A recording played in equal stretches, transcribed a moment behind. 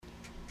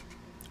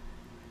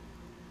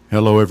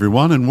Hello,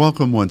 everyone, and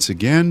welcome once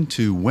again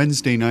to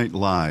Wednesday Night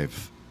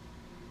Live.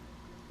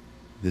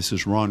 This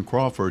is Ron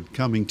Crawford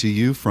coming to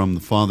you from the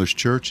Father's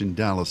Church in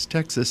Dallas,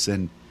 Texas,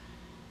 and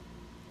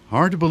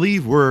hard to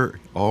believe we're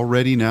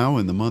already now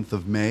in the month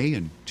of May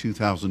in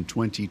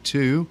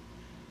 2022,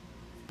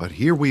 but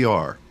here we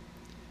are,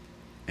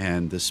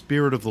 and the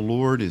Spirit of the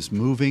Lord is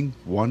moving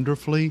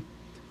wonderfully.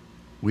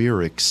 We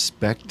are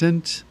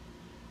expectant,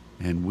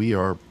 and we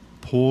are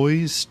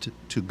poised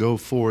to go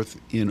forth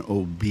in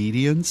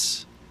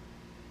obedience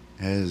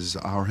as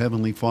our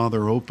Heavenly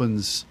Father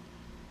opens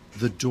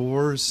the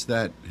doors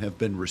that have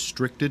been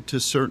restricted to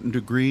a certain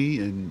degree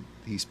in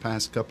these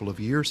past couple of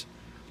years.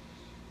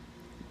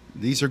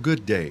 These are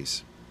good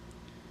days.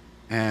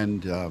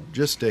 And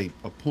just a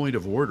point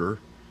of order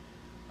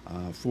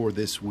for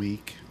this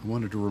week, I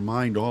wanted to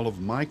remind all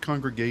of my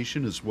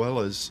congregation as well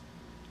as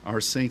our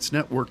Saints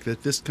Network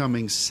that this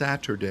coming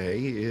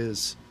Saturday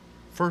is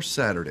First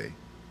Saturday.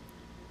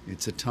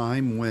 It's a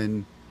time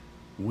when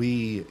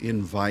we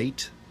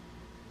invite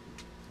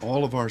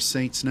all of our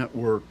Saints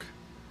Network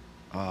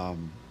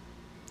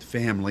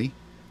family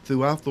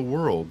throughout the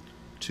world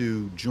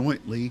to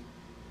jointly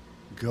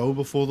go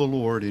before the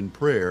Lord in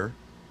prayer.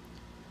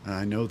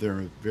 I know there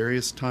are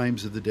various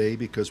times of the day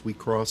because we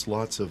cross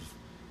lots of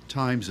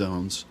time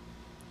zones,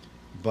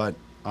 but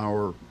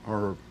our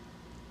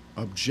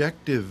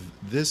objective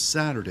this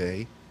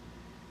Saturday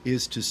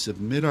is to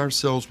submit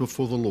ourselves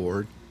before the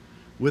Lord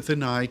with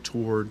an eye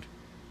toward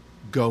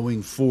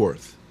going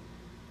forth,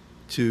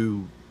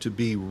 to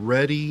be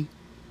ready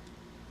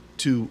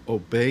to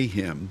obey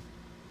Him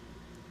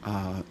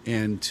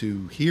and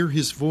to hear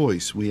His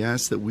voice. We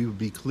ask that we would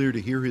be clear to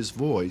hear His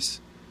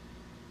voice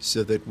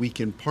so that we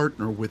can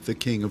partner with the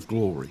King of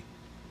Glory.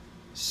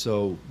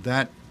 So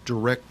that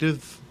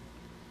directive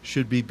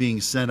should be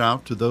being sent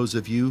out to those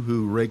of you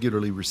who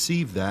regularly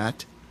receive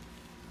that.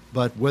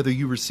 But whether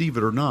you receive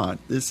it or not,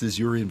 this is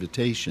your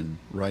invitation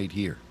right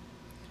here.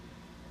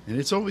 And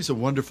it's always a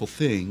wonderful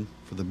thing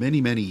for the many,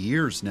 many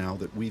years now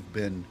that we've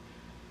been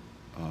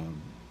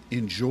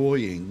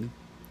enjoying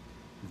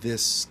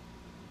this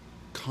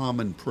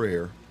common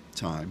prayer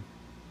time.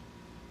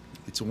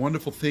 It's a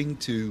wonderful thing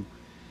to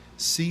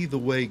see the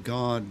way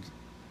God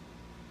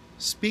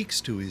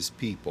speaks to His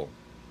people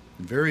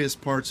in various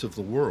parts of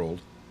the world,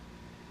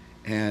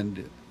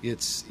 and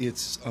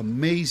it's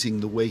amazing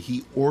the way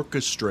He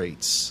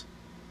orchestrates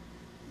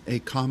a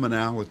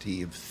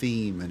commonality of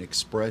theme and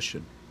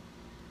expression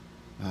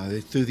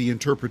through the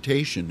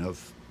interpretation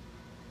of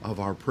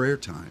our prayer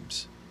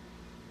times.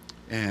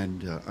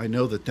 And I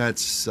know that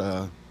that's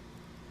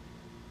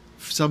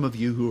some of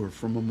you who are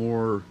from a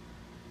more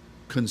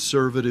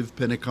conservative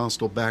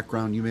Pentecostal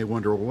background, you may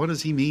wonder, well, what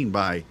does he mean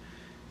by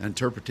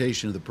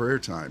interpretation of the prayer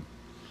time?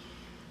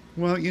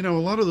 Well, you know,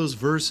 a lot of those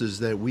verses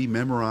that we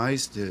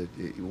memorized,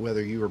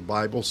 whether you're a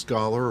Bible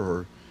scholar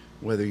or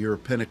whether you're a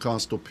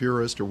Pentecostal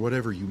purist or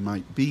whatever you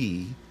might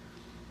be,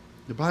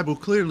 the Bible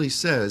clearly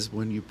says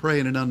when you pray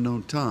in an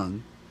unknown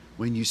tongue,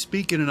 when you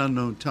speak in an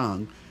unknown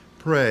tongue,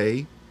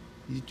 pray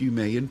you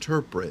may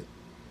interpret.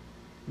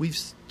 We've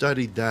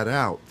studied that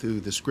out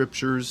through the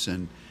scriptures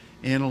and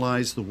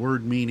analyzed the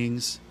word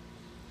meanings.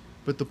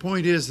 But the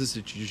point is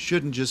that you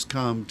shouldn't just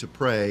come to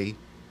pray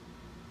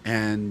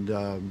and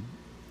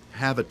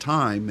have a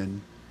time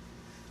and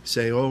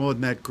say, oh,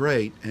 isn't that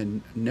great,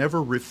 and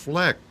never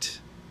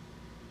reflect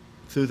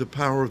through the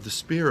power of the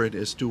Spirit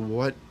as to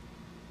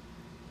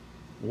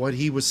what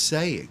He was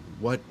saying,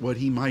 what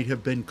He might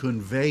have been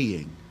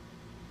conveying.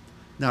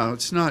 Now,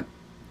 it's not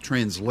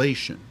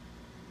translation.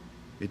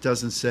 It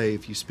doesn't say,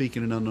 if you speak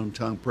in an unknown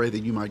tongue, pray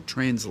that you might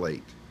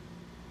translate.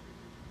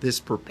 This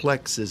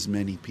perplexes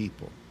many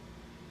people.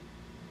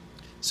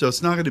 So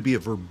it's not going to be a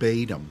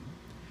verbatim,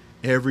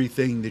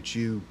 everything that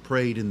you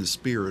prayed in the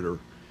Spirit or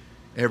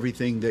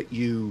everything that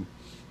you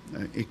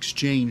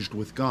exchanged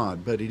with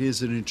God, but it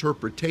is an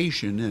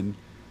interpretation, and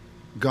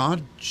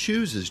God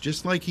chooses,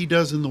 just like He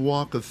does in the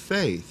walk of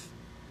faith,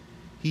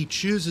 He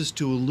chooses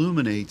to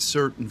illuminate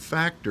certain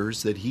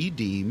factors that He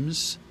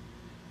deems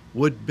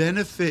would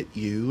benefit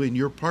you in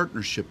your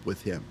partnership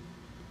with Him.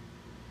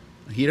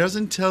 He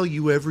doesn't tell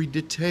you every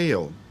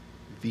detail.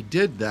 If He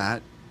did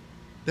that,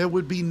 there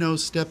would be no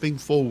stepping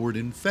forward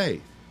in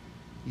faith.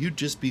 You'd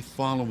just be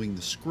following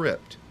the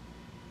script.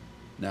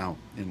 Now,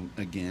 and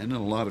again, in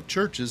a lot of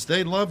churches,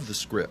 they love the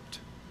script.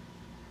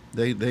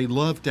 They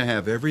love to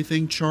have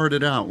everything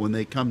charted out when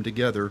they come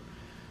together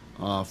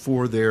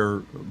for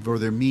their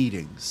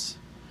meetings.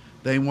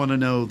 They want to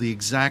know the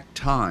exact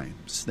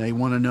times. They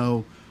want to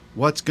know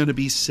what's going to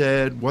be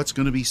said, what's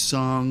going to be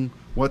sung,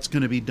 what's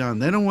going to be done.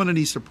 They don't want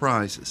any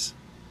surprises.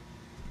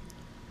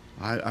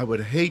 I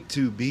would hate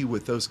to be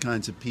with those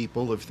kinds of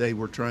people if they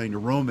were trying to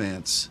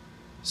romance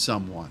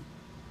someone.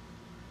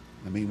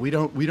 I mean, we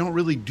don't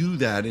really do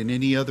that in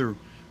any other,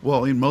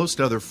 well, in most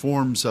other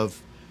forms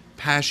of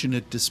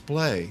passionate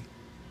display.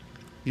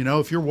 You know,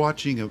 if you're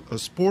watching a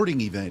sporting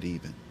event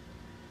even,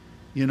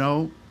 you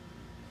know,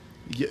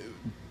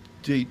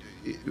 Do,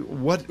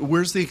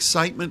 where's the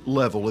excitement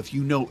level if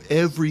you know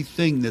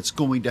everything that's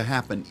going to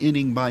happen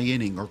inning by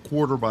inning or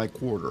quarter by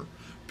quarter,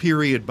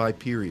 period by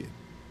period?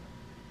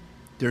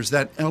 There's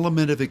that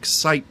element of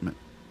excitement.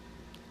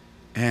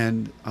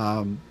 And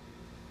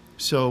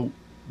so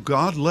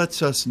God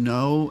lets us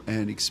know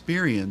and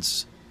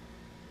experience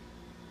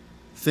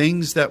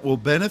things that will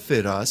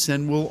benefit us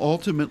and will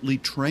ultimately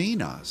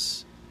train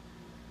us.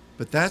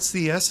 But that's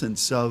the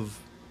essence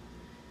of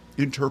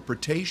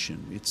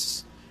interpretation.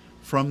 It's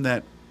from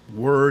that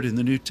word in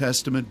the New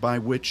Testament by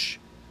which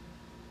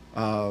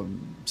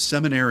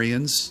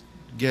seminarians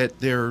get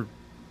their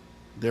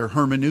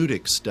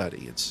hermeneutic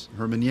study. It's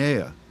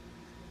hermeneia.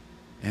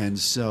 And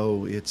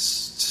so it's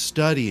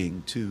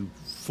studying to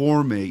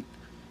formate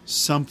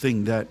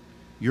something that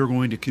you're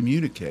going to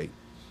communicate.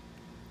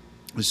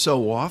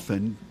 So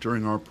often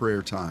during our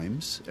prayer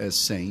times as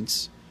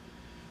saints,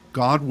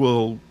 God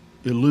will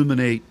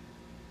illuminate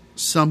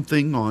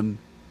something on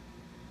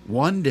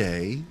one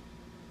day,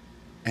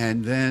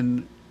 and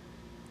then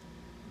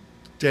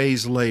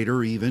days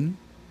later even,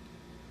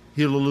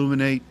 he'll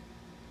illuminate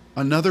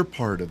another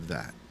part of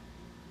that.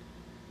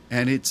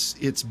 And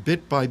it's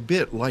bit by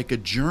bit, like a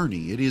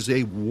journey. It is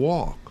a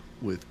walk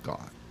with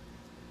God.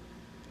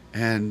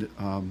 And,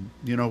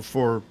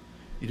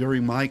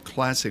 during my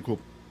classical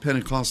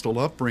Pentecostal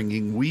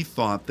upbringing, we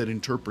thought that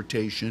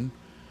interpretation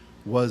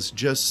was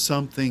just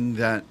something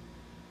that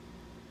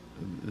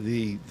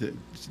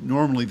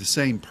normally the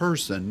same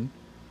person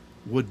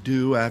would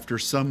do after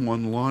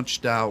someone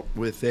launched out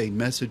with a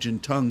message in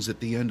tongues at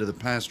the end of the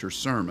pastor's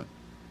sermon.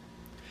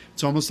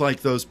 It's almost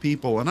like those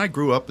people, and I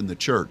grew up in the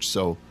church,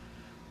 so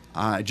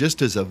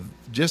just as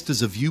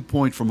a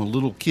viewpoint from a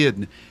little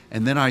kid,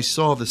 and then I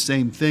saw the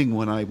same thing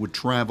when I would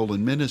travel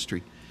in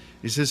ministry.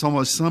 It's just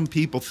almost some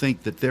people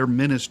think that their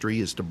ministry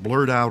is to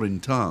blurt out in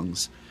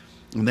tongues,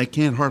 and they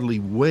can't hardly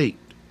wait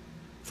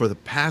for the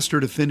pastor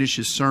to finish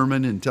his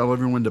sermon and tell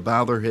everyone to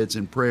bow their heads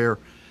in prayer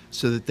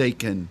so that they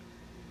can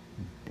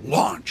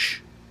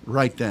launch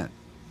right then.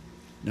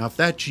 Now, if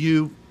that's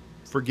you,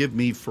 forgive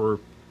me for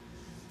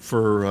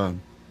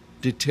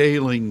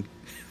detailing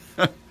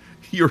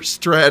your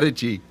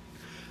strategy,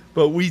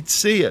 but we'd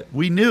see it.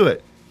 We knew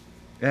it.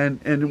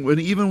 And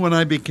even when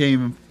I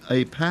became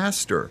a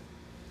pastor,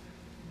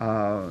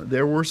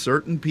 there were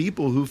certain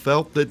people who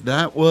felt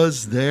that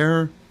was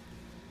their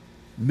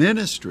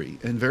ministry.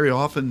 And very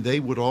often they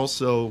would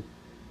also,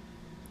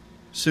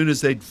 as soon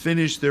as they'd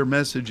finish their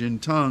message in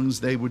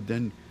tongues, they would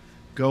then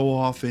go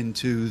off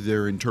into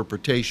their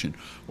interpretation.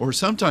 Or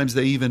sometimes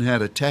they even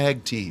had a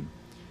tag team.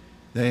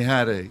 They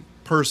had a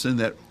person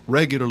that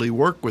regularly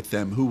worked with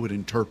them who would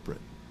interpret.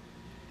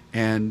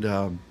 And,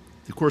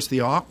 of course, the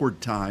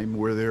awkward time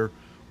where there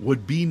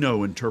would be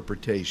no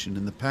interpretation,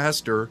 and the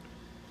pastor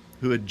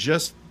who had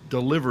just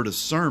delivered a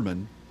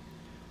sermon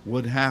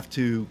would have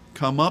to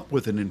come up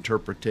with an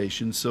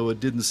interpretation so it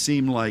didn't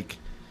seem like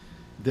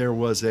there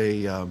was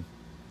a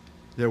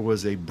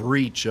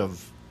breach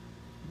of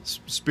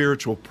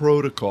spiritual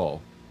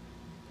protocol.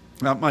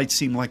 That might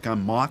seem like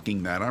I'm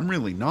mocking that. I'm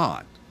really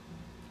not.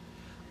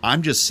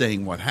 I'm just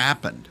saying what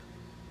happened.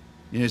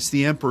 It's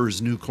the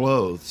emperor's new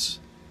clothes.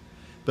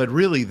 But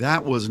really,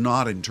 that was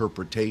not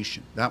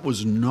interpretation. That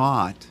was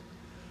not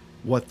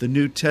what the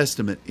New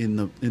Testament, in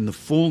the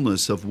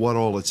fullness of what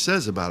all it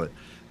says about it.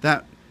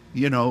 That,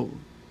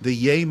 the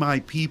 "Yea, my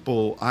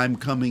people, I'm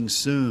coming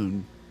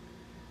soon,"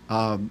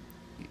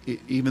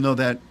 even though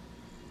that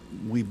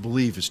we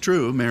believe is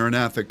true,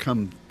 Maranatha,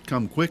 come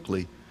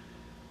quickly,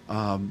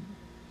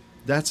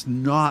 that's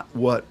not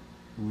what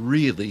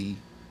really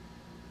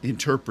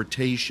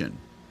interpretation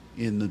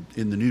in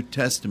the New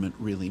Testament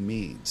really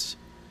means.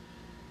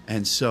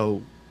 And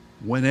so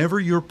whenever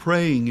you're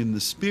praying in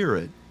the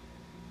Spirit,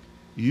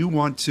 you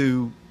want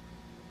to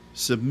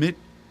submit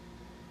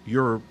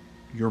your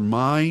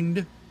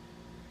mind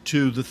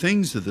to the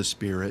things of the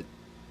Spirit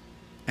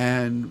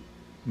and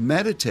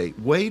meditate,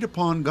 wait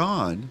upon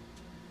God,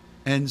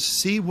 and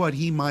see what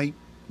He might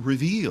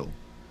reveal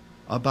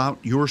about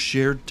your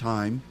shared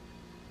time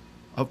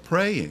of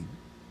praying.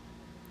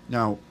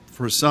 Now,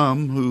 for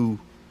some who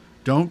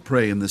don't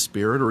pray in the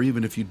Spirit, or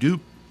even if you do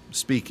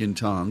speak in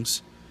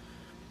tongues,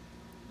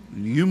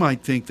 you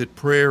might think that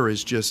prayer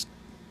is just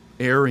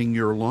airing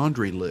your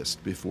laundry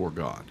list before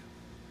God.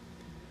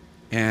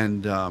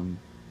 And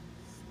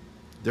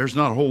there's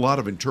not a whole lot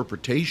of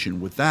interpretation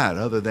with that,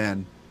 other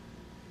than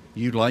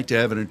you'd like to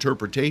have an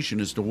interpretation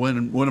as to when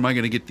am I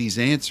going to get these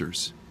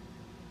answers.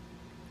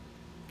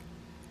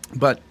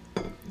 But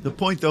the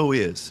point, though,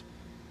 is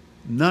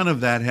none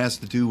of that has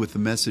to do with the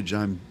message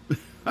I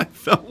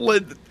felt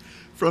led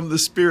from the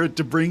Spirit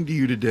to bring to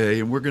you today,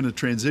 and we're going to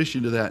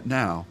transition to that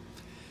now.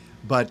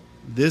 But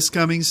this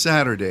coming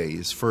Saturday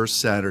is First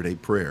Saturday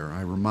Prayer.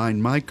 I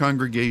remind my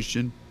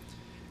congregation,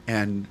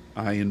 and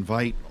I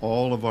invite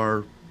all of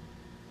our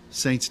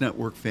Saints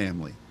Network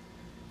family.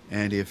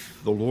 And if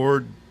the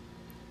Lord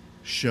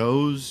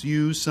shows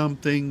you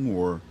something,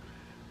 or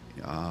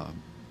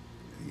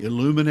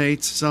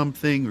illuminates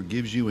something, or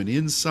gives you an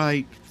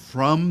insight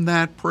from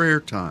that prayer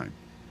time,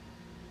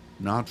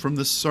 not from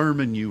the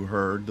sermon you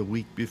heard the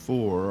week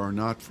before, or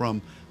not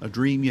from a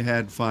dream you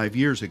had 5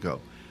 years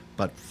ago,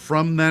 but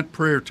from that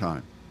prayer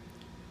time.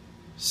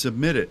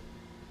 Submit it.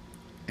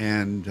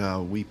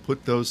 And we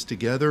put those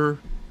together.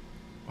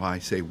 Well, I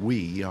say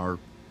we are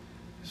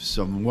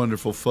some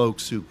wonderful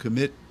folks who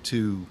commit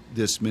to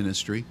this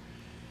ministry.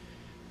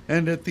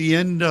 And at the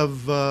end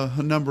of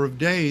a number of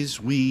days,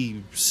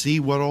 we see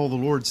what all the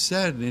Lord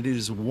said, and it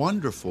is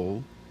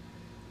wonderful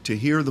to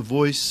hear the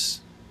voice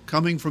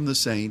coming from the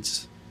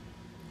saints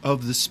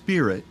of the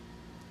Spirit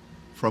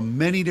from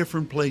many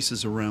different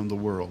places around the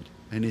world.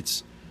 And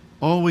it's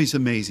always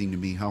amazing to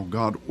me how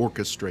God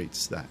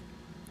orchestrates that.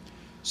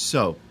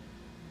 So,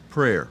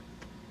 prayer,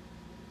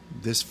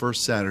 this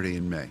first Saturday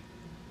in May.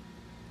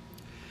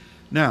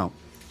 Now,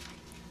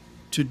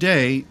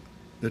 today,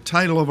 the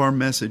title of our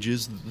message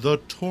is The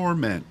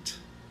Torment.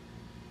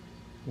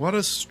 What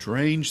a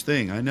strange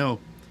thing. I know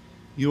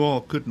you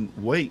all couldn't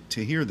wait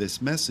to hear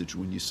this message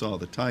when you saw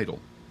the title.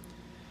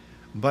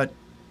 But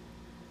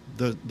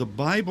the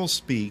Bible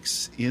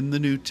speaks in the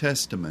New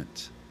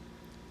Testament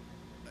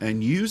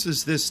and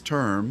uses this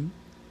term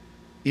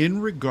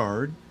in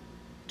regard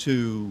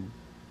to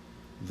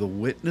the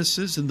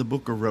witnesses in the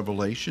book of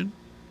Revelation,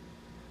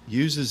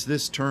 uses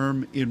this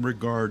term in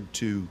regard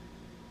to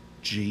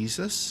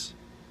Jesus,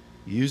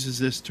 uses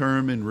this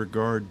term in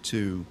regard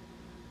to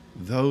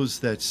those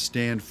that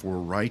stand for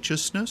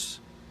righteousness.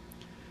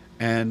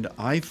 And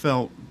I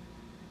felt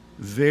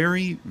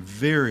very,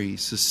 very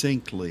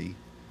succinctly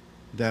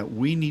that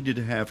we needed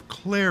to have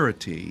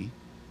clarity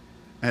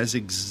as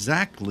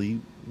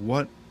exactly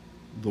what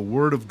the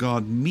Word of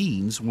God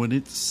means when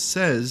it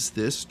says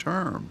this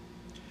term.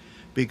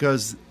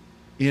 Because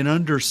in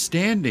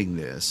understanding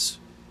this,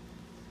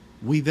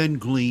 we then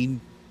glean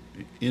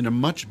in a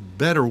much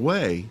better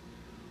way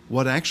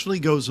what actually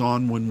goes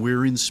on when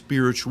we're in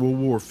spiritual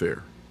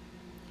warfare,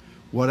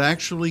 what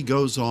actually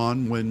goes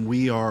on when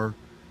we are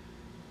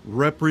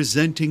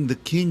representing the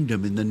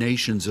kingdom in the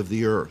nations of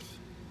the earth,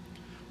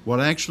 what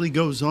actually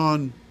goes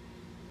on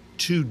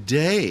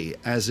today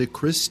as a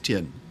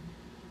Christian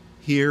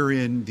here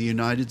in the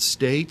United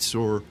States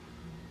or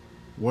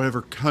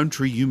whatever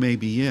country you may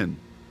be in.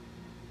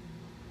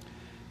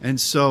 And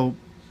so,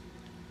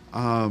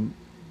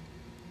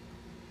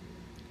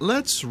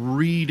 let's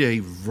read a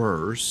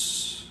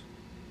verse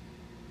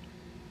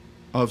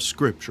of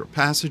Scripture,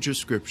 passage of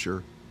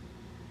Scripture.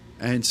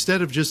 And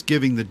instead of just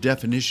giving the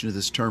definition of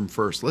this term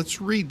first, let's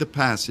read the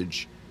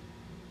passage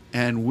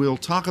and we'll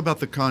talk about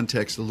the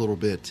context a little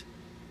bit.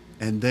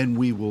 And then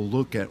we will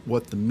look at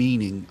what the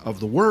meaning of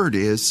the word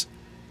is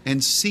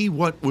and see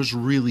what was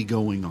really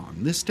going on.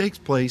 This takes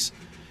place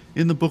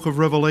in the book of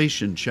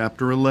Revelation,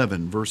 chapter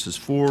 11, verses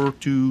 4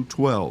 to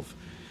 12.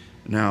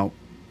 Now,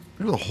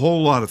 there's a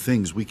whole lot of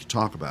things we could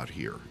talk about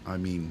here. I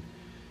mean,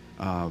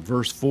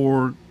 verse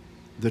 4,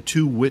 the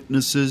two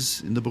witnesses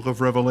in the book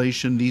of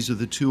Revelation, these are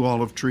the two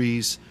olive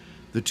trees,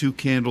 the two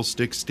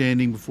candlesticks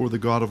standing before the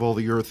God of all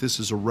the earth. This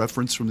is a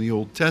reference from the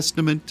Old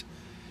Testament,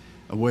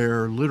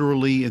 where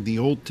literally in the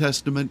Old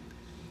Testament,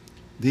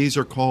 these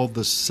are called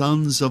the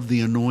sons of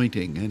the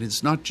anointing. And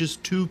it's not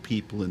just two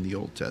people in the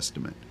Old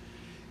Testament.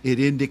 It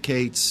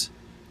indicates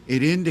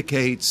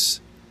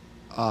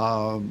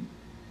a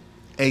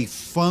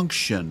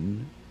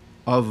function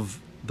of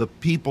the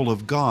people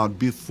of God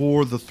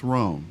before the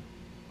throne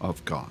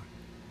of God.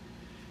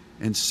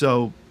 And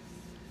so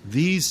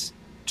these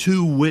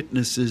two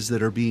witnesses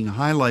that are being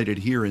highlighted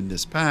here in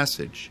this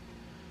passage,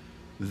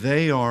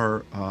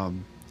 they're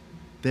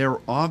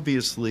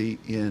obviously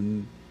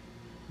in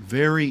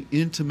very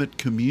intimate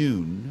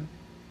commune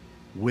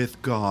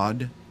with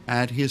God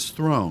at his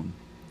throne.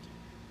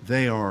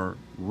 They are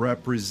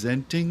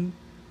representing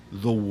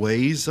the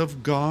ways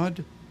of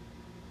God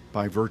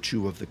by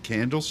virtue of the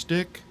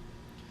candlestick.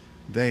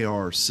 They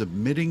are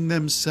submitting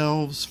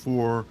themselves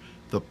for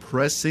the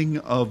pressing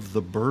of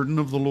the burden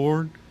of the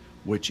Lord,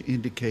 which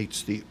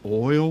indicates the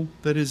oil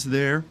that is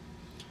there.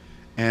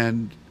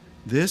 And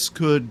this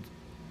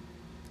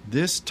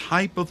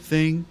type of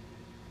thing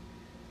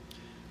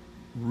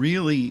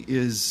really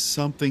is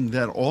something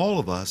that all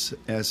of us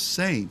as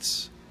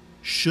saints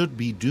should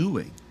be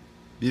doing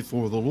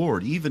before the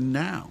Lord, even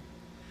now.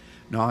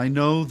 Now, I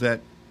know that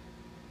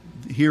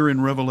here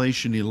in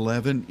Revelation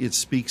 11, it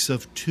speaks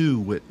of two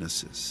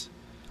witnesses.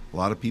 A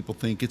lot of people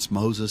think it's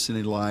Moses and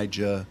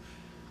Elijah.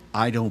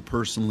 I don't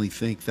personally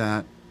think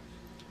that.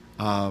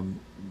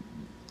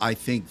 I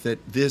think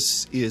that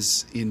this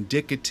is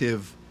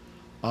indicative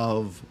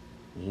of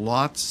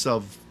lots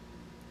of,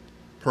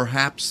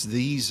 perhaps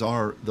these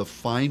are the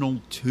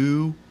final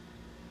two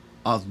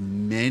of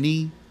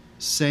many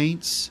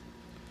saints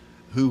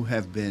who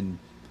have been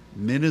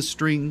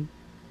ministering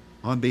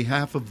on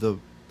behalf of the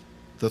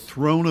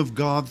throne of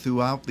God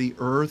throughout the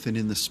earth and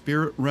in the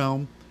spirit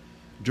realm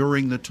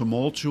during the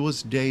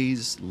tumultuous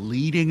days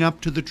leading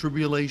up to the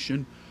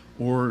tribulation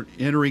or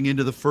entering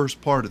into the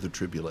first part of the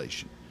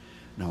tribulation.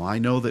 Now, I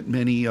know that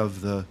many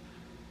of the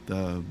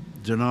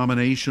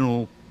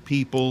denominational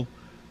people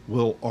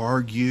will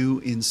argue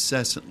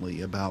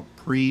incessantly about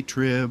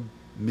pre-trib,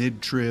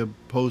 mid-trib,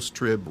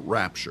 post-trib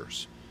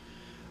raptures.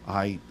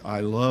 I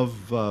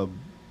love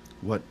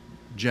what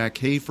Jack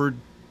Hayford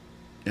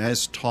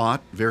has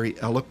taught very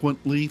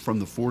eloquently from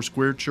the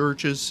Foursquare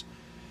churches,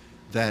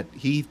 that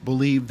he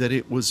believed that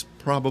it was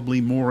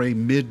probably more a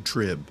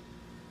mid-trib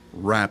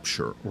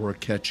rapture or a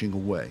catching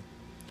away.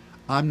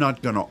 I'm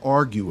not going to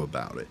argue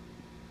about it.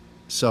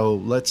 So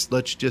let's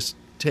just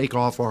take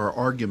off our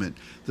argument.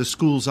 The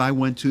schools I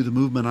went to, the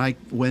movement I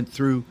went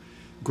through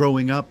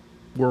growing up,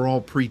 were all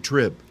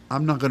pre-trib.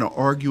 I'm not going to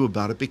argue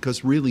about it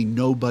because really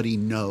nobody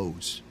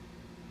knows.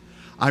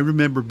 I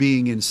remember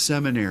being in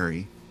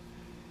seminary,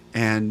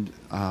 and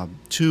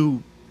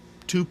two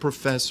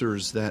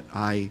professors that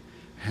I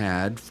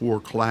had for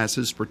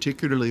classes,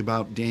 particularly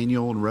about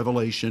Daniel and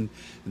Revelation,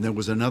 and there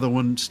was another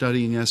one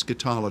studying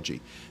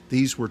eschatology.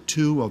 These were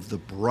two of the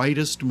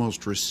brightest,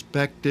 most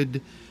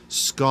respected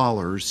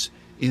scholars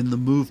in the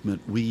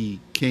movement we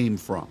came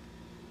from.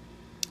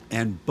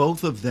 And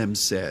both of them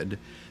said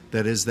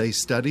that as they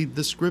studied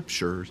the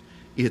scriptures,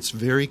 it's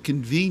very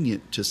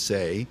convenient to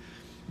say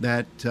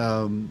that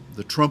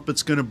the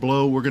trumpet's going to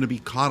blow, we're going to be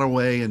caught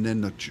away, and then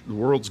the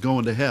world's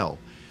going to hell.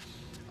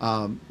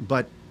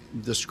 But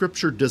the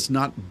scripture does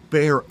not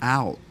bear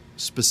out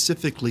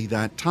specifically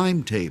that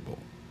timetable.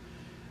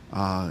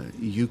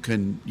 You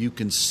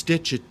can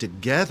stitch it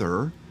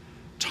together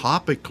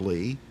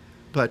topically,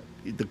 but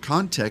the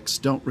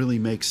context don't really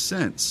make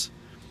sense.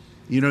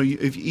 You know,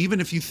 even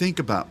if you think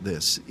about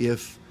this,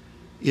 if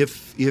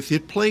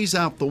it plays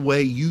out the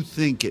way you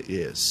think it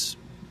is,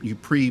 you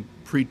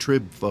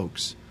pre-trib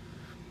folks,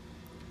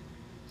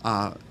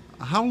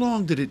 how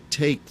long did it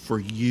take for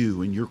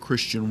you in your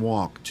Christian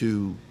walk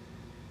to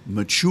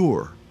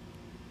mature?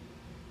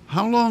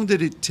 How long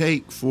did it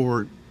take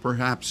for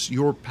perhaps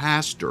your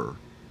pastor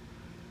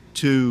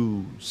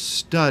to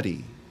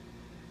study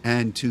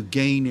and to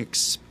gain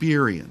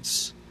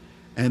experience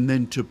and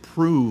then to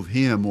prove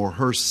him or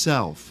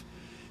herself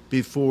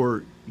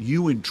before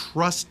you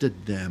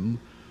entrusted them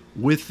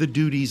with the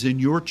duties in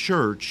your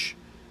church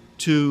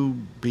to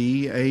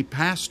be a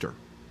pastor?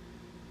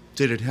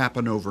 Did it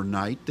happen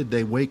overnight? Did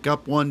they wake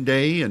up one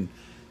day and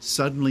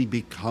suddenly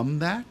become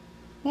that?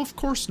 Well, of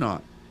course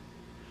not.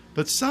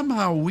 But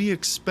somehow we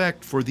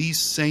expect for these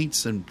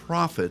saints and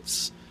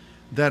prophets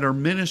that are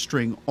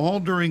ministering all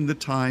during the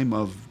time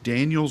of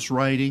Daniel's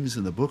writings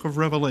in the book of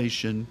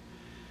Revelation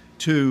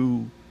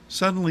to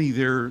suddenly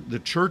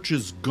the church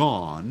is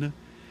gone,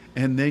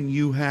 and then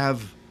you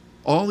have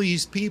all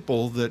these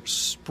people that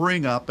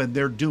spring up and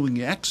they're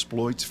doing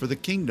exploits for the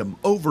kingdom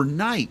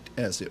overnight,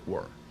 as it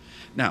were.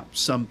 Now,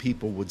 some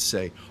people would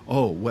say,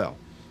 oh, well,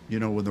 you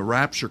know, when the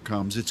rapture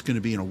comes, it's going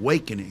to be an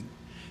awakening,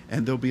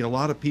 and there'll be a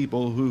lot of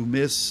people who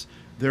miss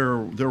their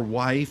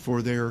wife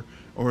or their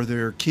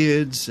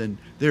kids, and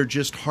they're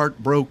just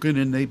heartbroken,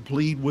 and they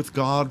plead with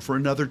God for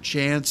another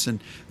chance, and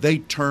they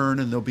turn,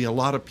 and there'll be a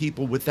lot of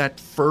people with that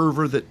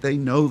fervor that they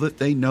know that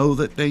they know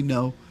that they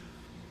know.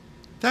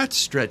 That's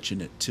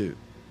stretching it too.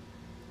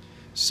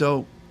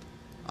 So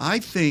I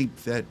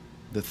think that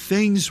the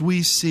things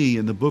we see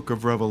in the book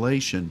of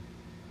Revelation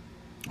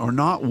are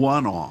not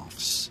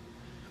one-offs.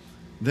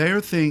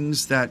 They're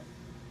things that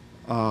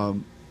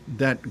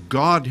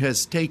God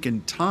has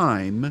taken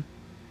time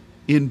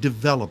in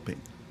developing.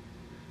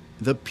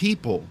 The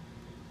people,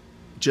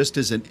 just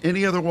as in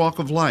any other walk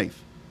of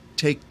life,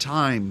 take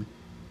time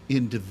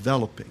in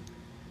developing.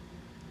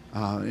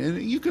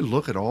 And you can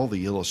look at all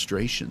the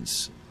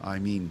illustrations. I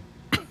mean,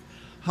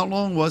 how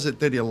long was it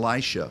that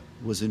Elisha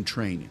was in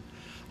training?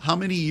 How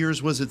many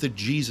years was it that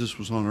Jesus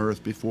was on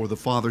earth before the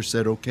Father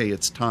said, okay,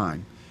 it's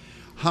time?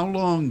 How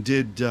long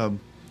did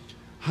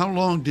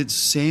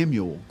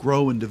Samuel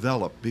grow and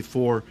develop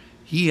before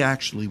he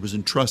actually was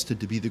entrusted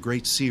to be the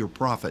great seer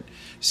prophet?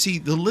 See,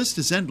 the list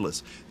is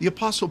endless. The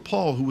Apostle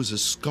Paul, who was a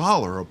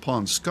scholar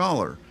upon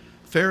scholar,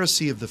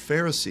 Pharisee of the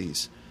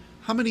Pharisees,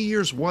 how many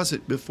years was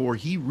it before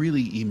he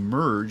really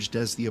emerged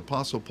as the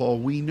Apostle Paul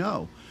we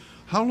know?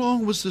 How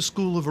long was the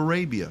school of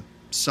Arabia?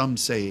 Some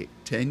say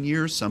 10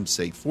 years, some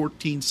say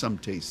 14,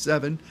 some say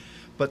 7.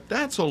 But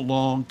that's a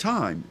long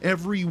time.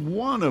 Every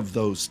one of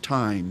those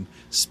time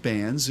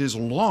spans is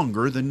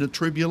longer than the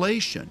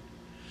tribulation.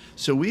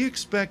 So we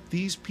expect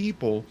these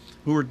people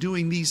who are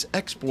doing these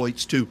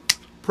exploits to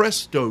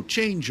presto,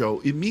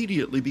 changeo,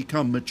 immediately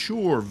become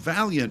mature,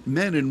 valiant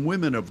men and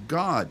women of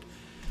God.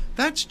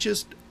 That's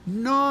just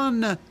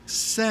nonsense,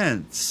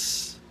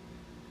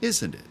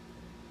 isn't it?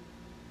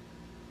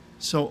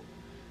 So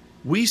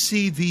we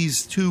see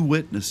these two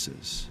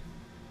witnesses.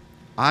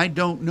 I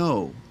don't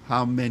know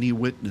how many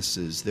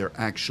witnesses there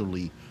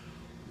actually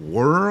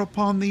were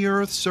upon the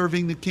earth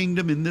serving the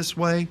kingdom in this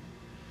way.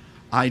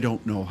 I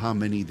don't know how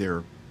many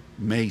there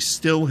may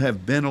still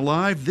have been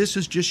alive. This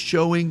is just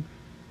showing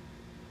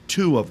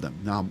two of them.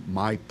 Now,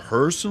 my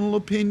personal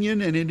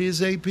opinion, and it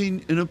is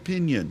an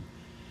opinion,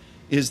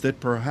 is that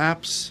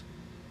perhaps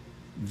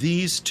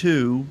these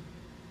two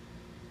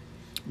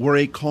were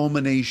a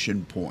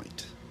culmination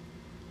point.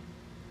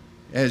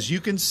 As you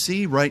can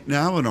see right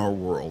now in our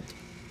world,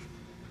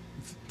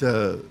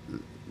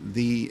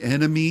 the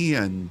enemy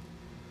and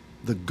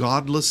the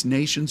godless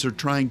nations are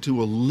trying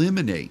to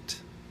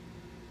eliminate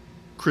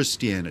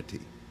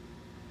Christianity.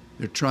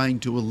 They're trying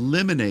to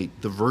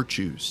eliminate the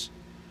virtues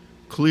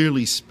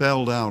clearly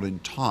spelled out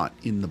and taught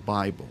in the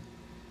Bible.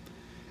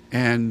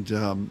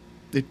 And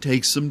it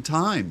takes some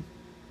time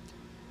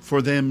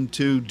for them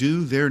to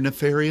do their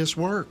nefarious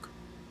work.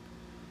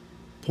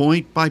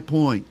 Point by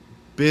point,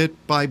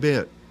 bit by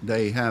bit,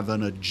 they have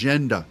an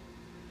agenda.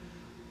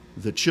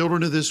 The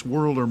children of this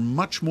world are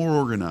much more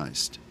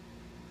organized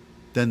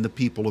than the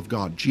people of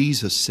God.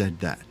 Jesus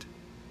said that.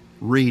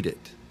 Read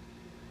it.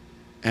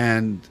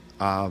 And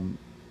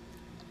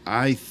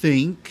I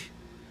think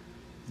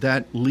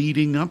that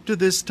leading up to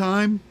this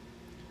time,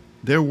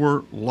 there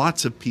were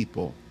lots of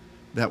people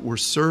that were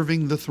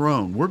serving the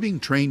throne. We're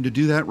being trained to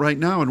do that right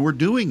now, and we're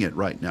doing it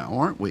right now,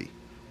 aren't we?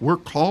 We're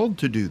called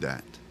to do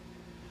that.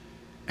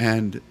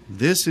 And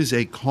this is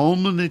a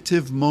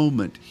culminative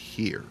moment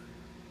here.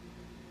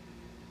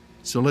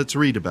 So let's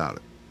read about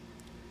it.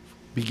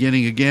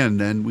 Beginning again,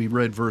 then, we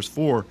read verse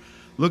 4.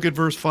 Look at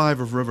verse 5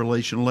 of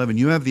Revelation 11.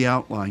 You have the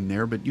outline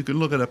there, but you can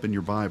look it up in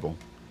your Bible.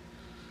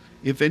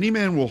 If any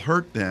man will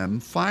hurt them,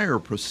 fire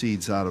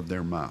proceeds out of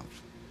their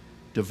mouth,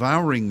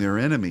 devouring their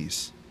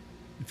enemies.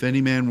 If any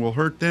man will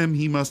hurt them,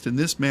 he must in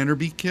this manner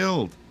be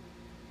killed.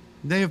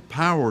 They have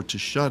power to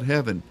shut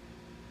heaven,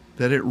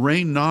 that it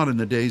rain not in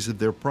the days of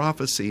their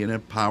prophecy, and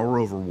have power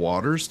over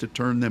waters to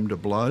turn them to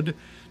blood,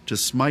 to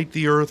smite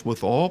the earth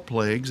with all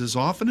plagues as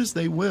often as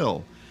they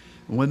will.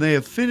 And when they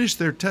have finished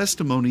their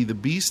testimony, the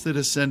beast that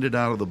ascended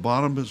out of the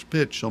bottomless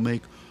pit shall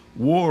make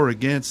war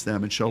against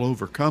them, and shall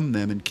overcome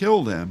them, and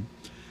kill them.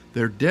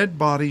 Their dead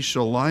bodies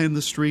shall lie in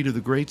the street of the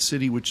great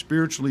city, which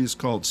spiritually is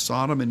called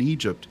Sodom and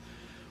Egypt,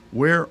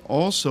 where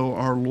also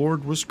our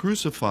Lord was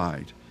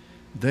crucified.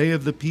 They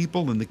of the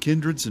people and the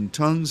kindreds and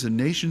tongues and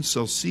nations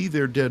shall see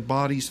their dead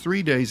bodies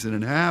 3 days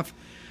and a half,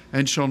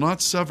 and shall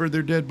not suffer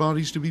their dead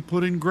bodies to be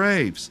put in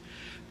graves.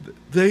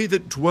 They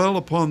that dwell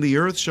upon the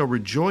earth shall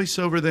rejoice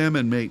over them,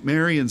 and make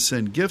merry, and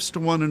send gifts to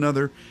one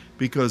another,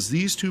 because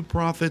these two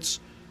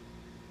prophets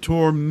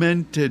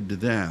tormented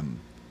them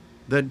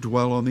that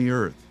dwell on the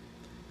earth.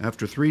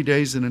 After 3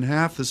 days and a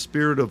half, the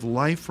Spirit of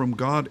life from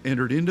God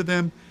entered into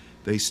them.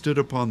 They stood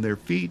upon their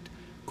feet.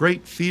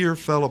 Great fear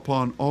fell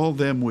upon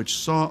them which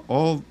saw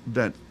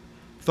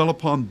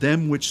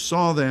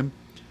them,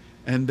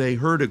 and they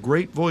heard a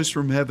great voice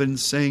from heaven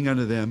saying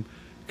unto them,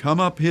 Come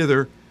up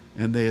hither.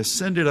 And they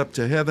ascended up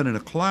to heaven in a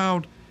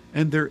cloud,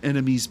 and their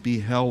enemies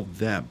beheld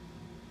them.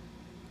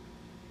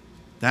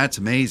 That's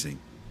amazing.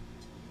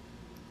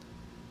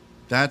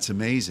 That's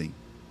amazing.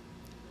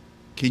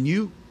 Can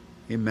you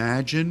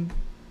imagine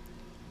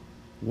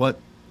what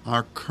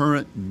our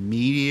current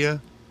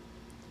media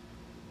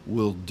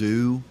will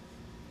do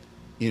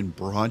in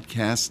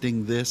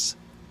broadcasting this?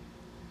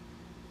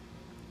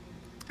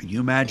 Can you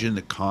imagine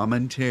the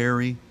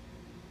commentary?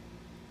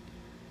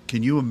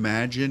 Can you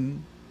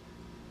imagine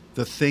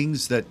the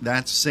things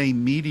that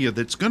same media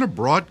that's going to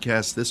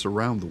broadcast this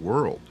around the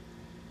world?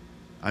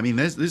 I mean,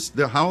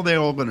 how are they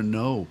all going to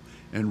know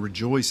and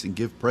rejoice and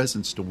give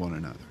presents to one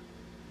another?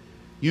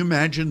 You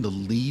imagine the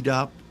lead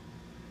up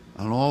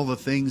on all the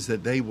things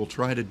that they will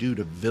try to do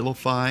to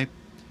vilify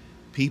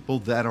people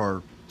that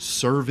are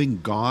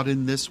serving God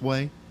in this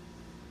way?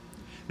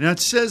 Now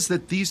it says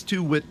that these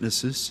two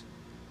witnesses,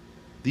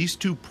 these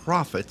two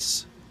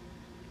prophets,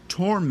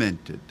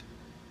 tormented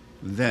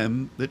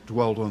them that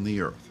dwelt on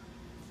the earth.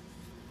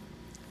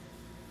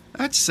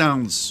 That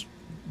sounds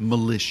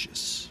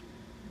malicious.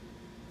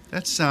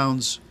 That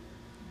sounds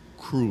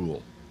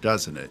cruel,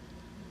 doesn't it?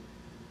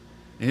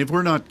 And if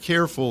we're not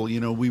careful,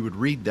 we would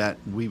read that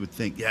and we would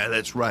think, yeah,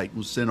 that's right.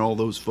 We'll send all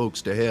those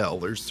folks to hell.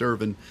 They're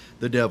serving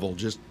the devil.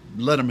 Just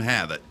let them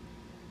have it.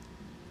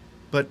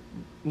 But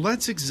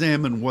let's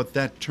examine what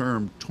that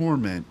term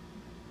torment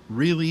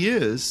really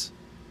is,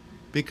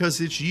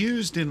 because it's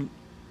used in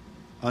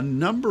a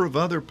number of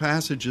other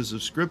passages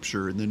of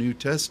Scripture in the New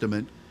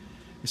Testament.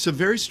 Some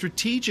very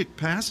strategic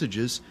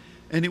passages,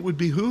 and it would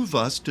behoove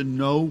us to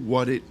know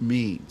what it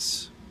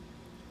means.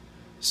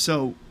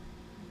 So,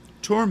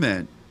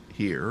 torment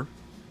here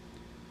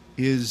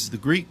is the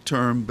Greek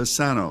term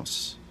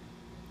basanos,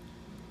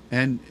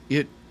 and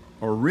it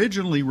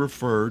originally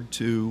referred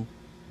to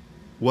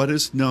what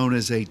is known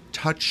as a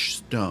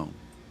touchstone,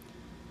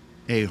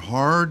 a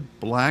hard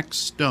black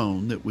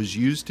stone that was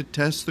used to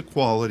test the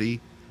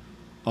quality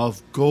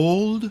of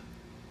gold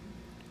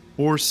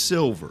or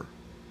silver.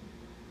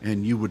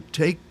 And you would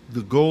take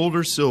the gold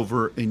or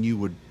silver and you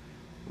would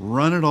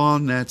run it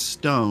on that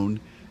stone,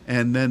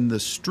 and then the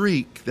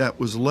streak that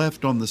was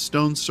left on the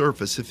stone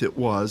surface, if it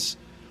was,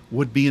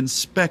 would be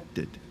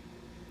inspected.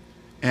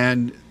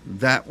 And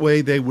that way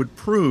they would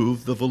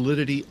prove the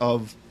validity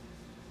of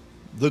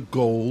the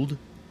gold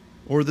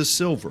or the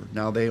silver.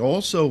 Now they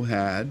also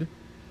had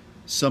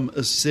some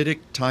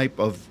acidic type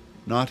of,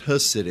 not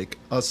Hasidic,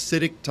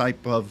 acidic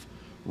type of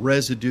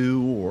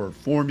residue or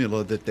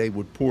formula that they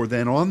would pour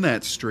then on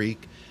that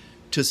streak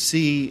to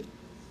see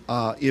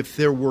if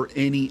there were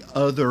any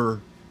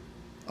other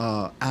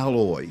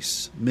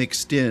alloys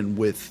mixed in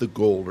with the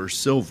gold or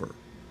silver.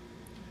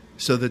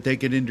 so that they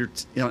could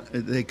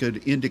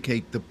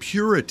indicate the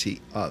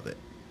purity of it.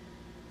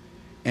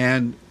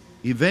 And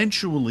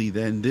eventually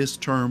then this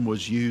term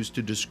was used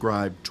to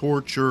describe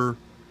torture,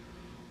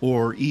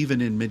 or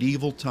even in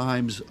medieval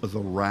times, the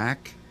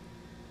rack.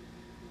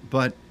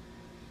 But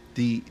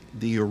the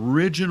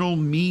original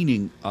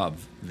meaning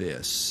of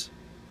this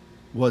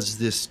was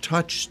this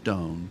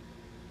touchstone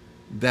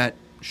that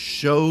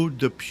showed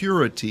the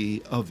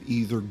purity of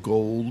either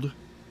gold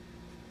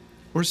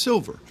or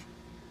silver.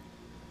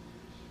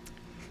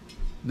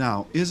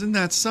 Now, isn't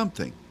that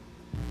something?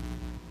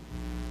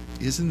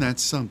 Isn't that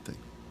something?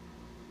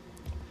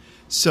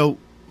 So,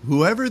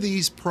 whoever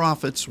these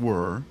prophets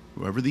were,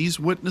 whoever these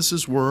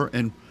witnesses were,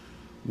 and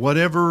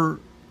whatever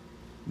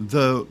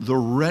the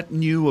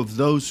retinue of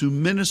those who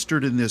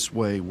ministered in this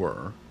way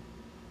were,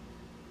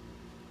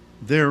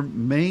 their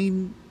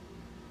main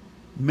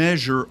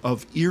measure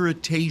of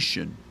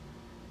irritation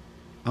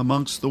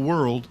amongst the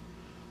world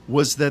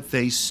was that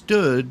they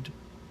stood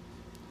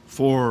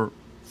for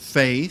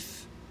faith,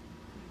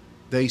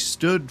 they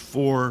stood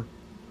for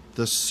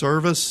the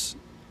service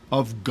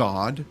of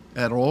God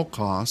at all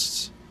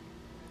costs,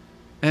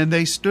 and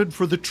they stood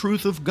for the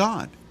truth of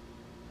God.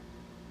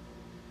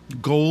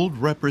 Gold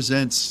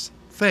represents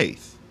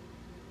faith,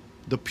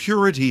 the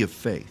purity of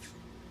faith.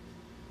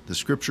 The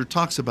scripture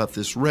talks about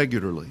this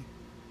regularly.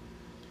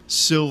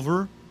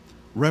 Silver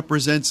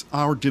represents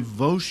our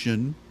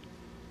devotion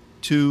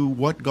to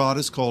what God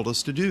has called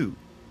us to do.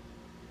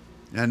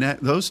 And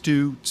those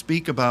two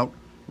speak about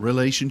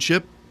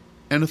relationship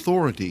and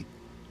authority.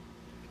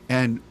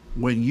 And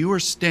when you are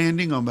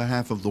standing on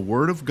behalf of the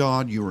Word of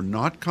God, you are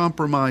not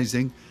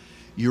compromising.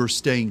 You're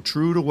staying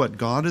true to what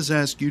God has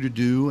asked you to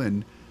do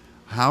and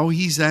how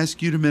He's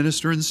asked you to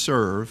minister and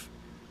serve.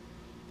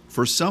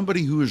 For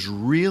somebody who is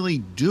really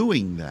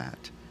doing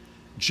that,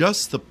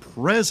 just the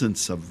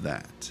presence of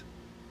that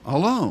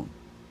alone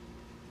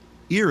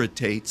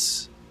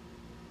irritates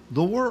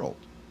the world.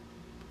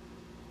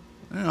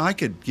 And I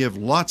could give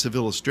lots of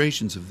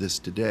illustrations of this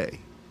today.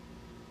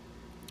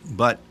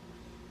 But,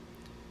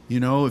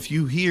 if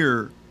you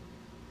hear,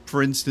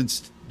 for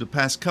instance, the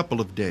past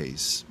couple of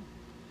days,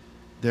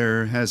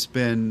 there has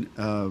been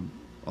a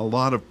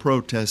lot of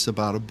protests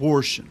about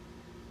abortion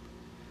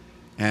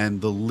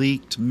and the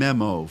leaked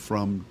memo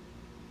from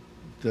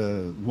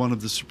one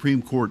of the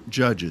Supreme Court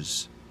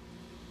judges.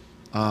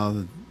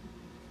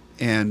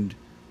 And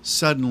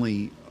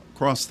suddenly,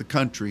 across the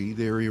country,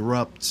 there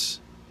erupts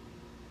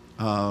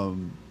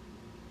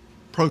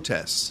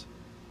protests.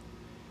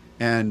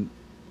 And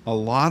a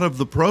lot of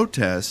the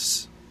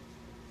protests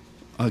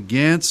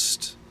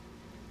against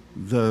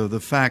the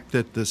fact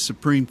that the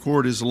Supreme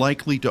Court is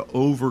likely to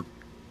overrule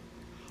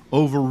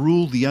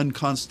the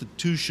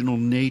unconstitutional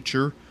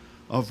nature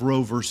of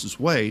Roe versus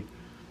Wade.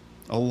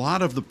 A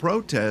lot of the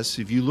protests,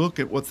 if you look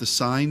at what the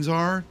signs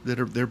are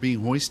they're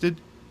being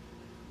hoisted,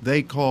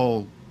 they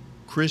call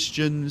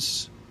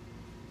Christians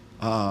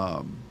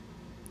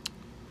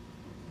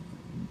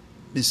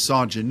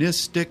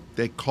misogynistic.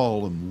 They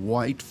call them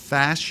white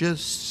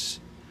fascists.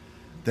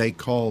 They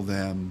call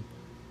them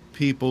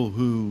people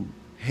who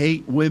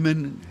hate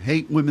women,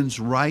 hate women's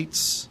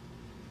rights,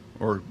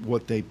 or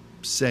what they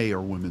say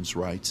are women's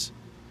rights.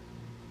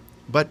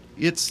 But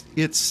it's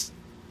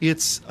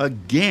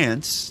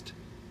against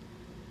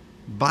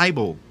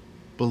Bible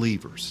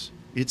believers.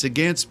 It's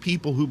against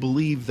people who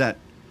believe that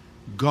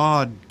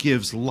God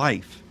gives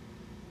life.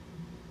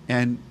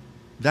 And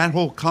that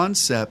whole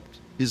concept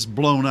is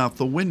blown out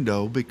the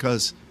window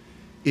because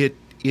it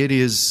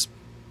is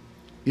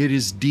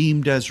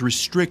deemed as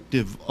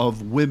restrictive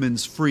of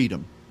women's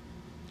freedom.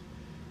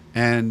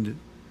 And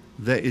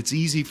that it's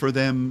easy for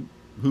them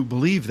who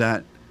believe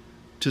that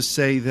to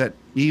say that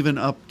even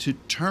up to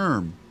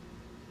term,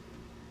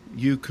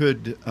 you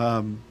could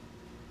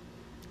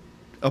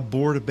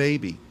abort a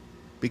baby,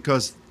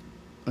 because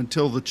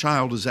until the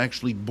child is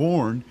actually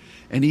born,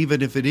 and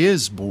even if it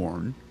is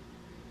born,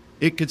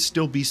 it could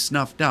still be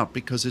snuffed out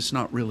because it's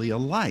not really a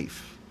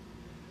life.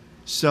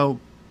 So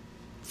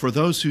for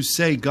those who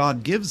say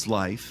God gives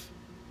life,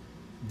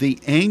 the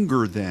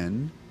anger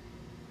then,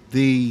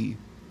 the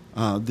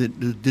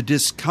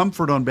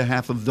discomfort on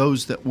behalf of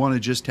those that want to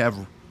just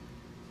have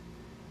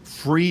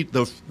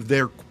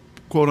their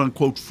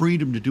quote-unquote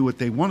freedom to do what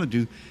they want to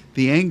do,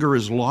 the anger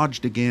is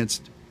lodged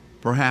against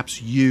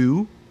perhaps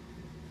you,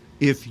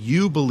 if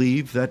you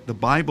believe that the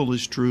Bible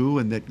is true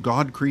and that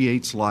God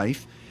creates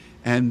life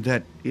and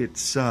that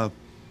it's thou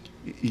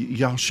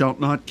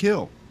shalt not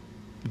kill.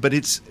 But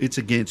it's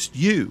against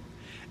you.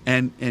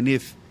 And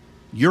if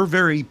your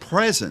very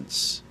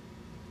presence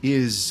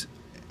is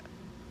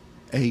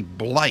a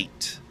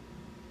blight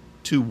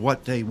to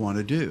what they want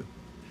to do,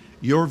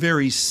 your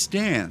very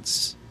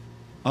stance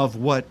of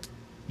what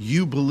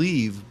you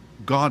believe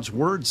God's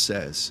Word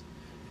says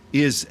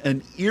is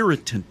an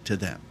irritant to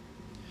them.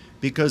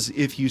 Because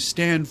if you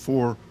stand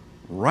for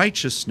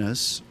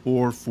righteousness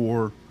or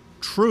for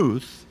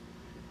truth,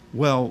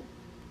 well,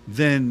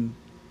 then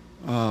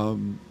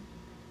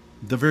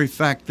the very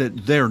fact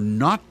that they're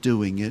not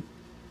doing it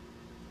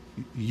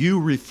you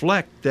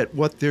reflect that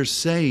what they're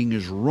saying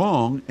is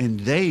wrong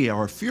and they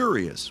are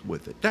furious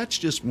with it. That's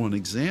just one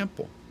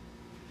example.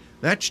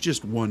 That's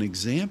just one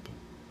example.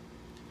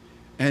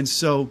 And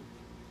so,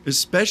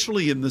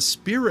 especially in the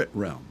spirit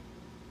realm,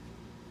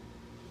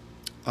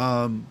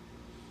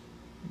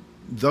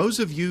 those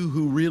of you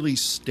who really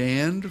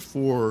stand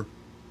for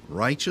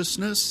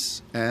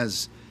righteousness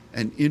as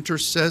an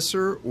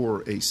intercessor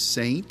or a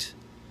saint,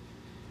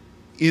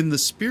 in the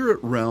spirit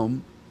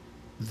realm,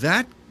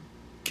 that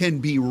can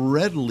be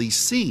readily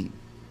seen.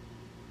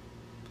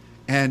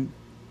 And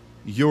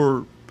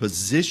your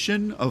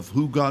position of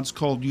who God's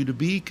called you to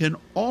be can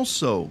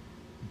also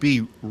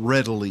be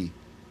readily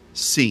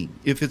seen.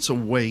 If it's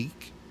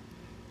awake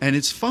and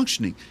it's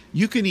functioning,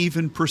 you can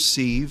even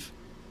perceive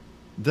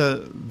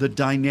the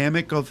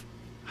dynamic of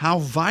how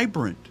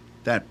vibrant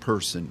that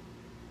person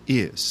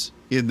is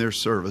in their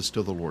service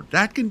to the Lord.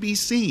 That can be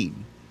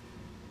seen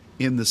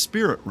in the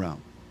spirit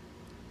realm.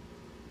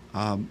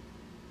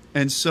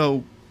 And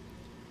so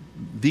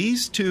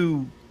these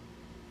two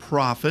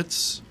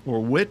prophets or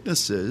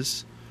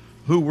witnesses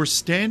who were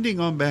standing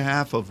on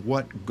behalf of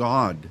who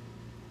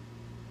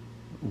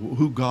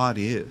God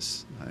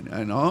is.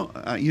 And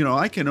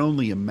I can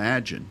only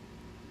imagine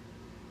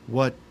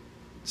what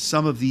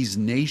some of these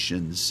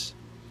nations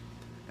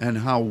and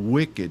how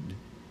wicked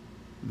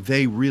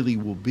they really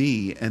will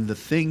be, and the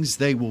things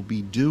they will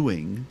be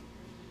doing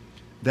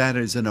that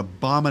is an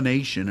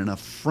abomination, an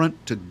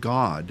affront to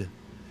God.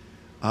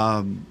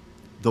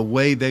 The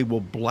way they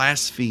will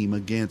blaspheme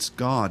against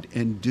God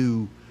and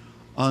do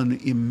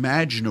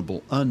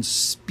unimaginable,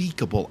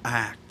 unspeakable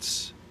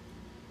acts.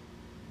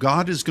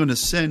 God is going to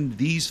send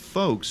these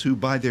folks who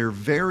by their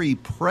very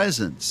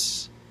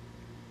presence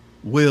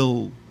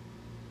will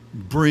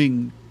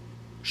bring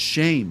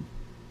shame,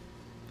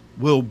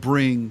 will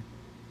bring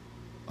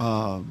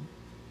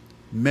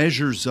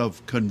measures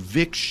of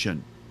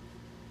conviction.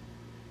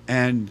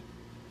 And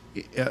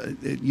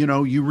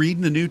you read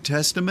in the New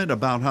Testament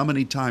about how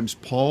many times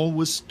Paul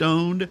was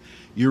stoned.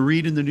 You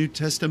read in the New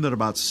Testament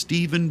about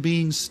Stephen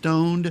being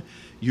stoned.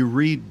 You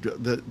read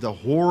the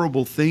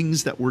horrible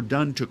things that were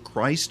done to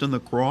Christ on the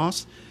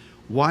cross.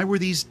 Why were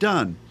these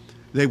done?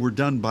 They were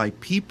done by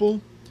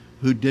people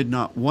who did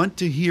not want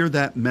to hear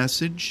that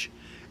message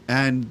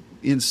and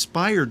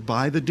inspired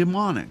by the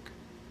demonic,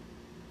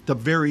 the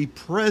very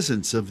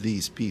presence of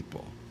these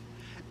people.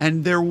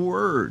 And their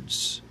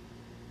words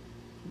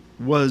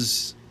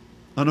was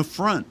an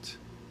affront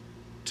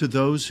to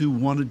those who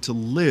wanted to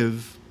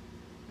live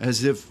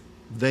as if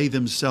they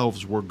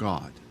themselves were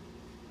God.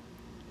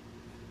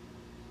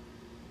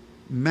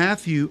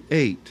 Matthew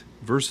 8,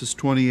 verses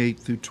 28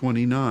 through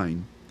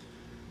 29,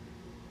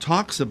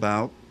 talks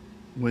about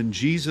when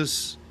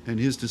Jesus and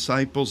his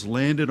disciples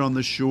landed on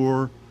the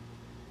shore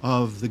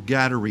of the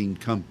Gadarene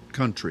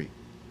country.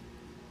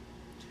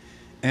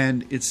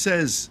 And it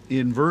says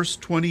in verse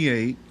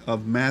 28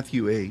 of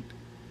Matthew 8,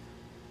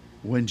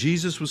 when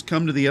Jesus was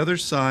come to the other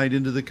side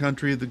into the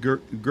country of the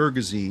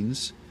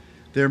Gergesenes,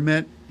 there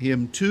met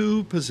him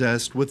two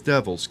possessed with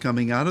devils,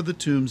 coming out of the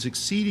tombs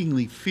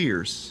exceedingly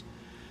fierce,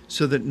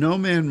 so that no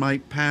man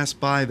might pass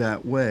by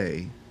that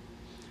way.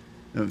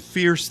 Now,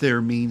 fierce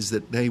there means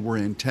that they were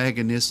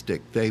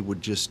antagonistic. They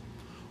would just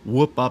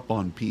whoop up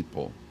on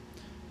people.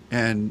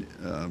 And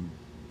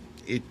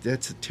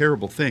that's a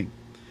terrible thing.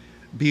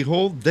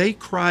 Behold, they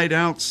cried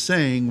out,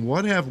 saying,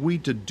 What have we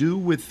to do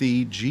with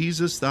thee,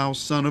 Jesus, thou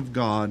Son of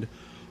God?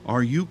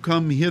 Are you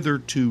come hither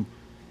to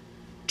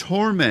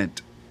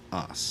torment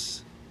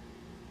us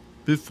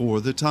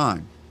before the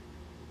time?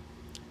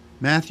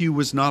 Matthew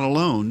was not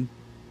alone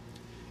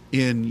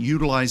in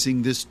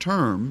utilizing this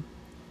term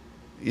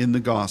in the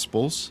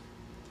Gospels.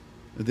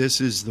 This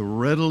is the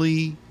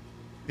readily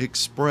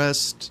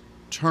expressed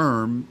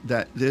term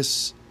that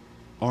this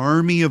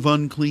army of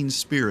unclean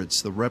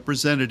spirits, the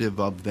representative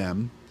of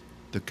them,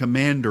 the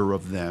commander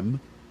of them,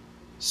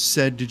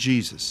 said to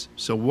Jesus.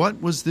 So what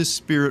was this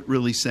spirit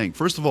really saying?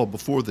 First of all,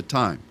 before the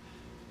time,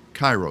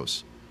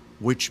 kairos,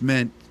 which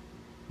meant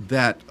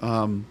that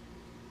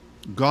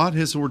God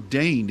has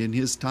ordained in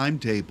his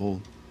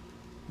timetable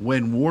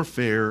when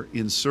warfare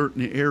in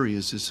certain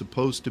areas is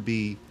supposed to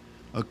be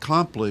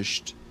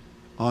accomplished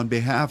on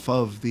behalf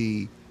of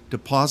the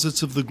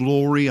deposits of the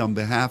glory, on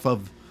behalf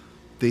of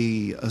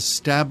the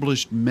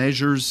established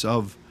measures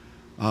of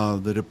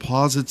the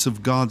deposits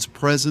of God's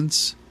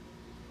presence,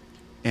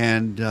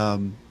 and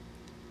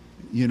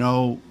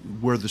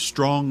where the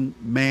strong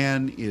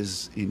man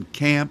is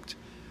encamped.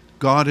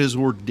 God has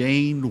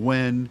ordained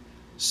when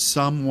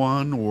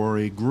someone or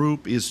a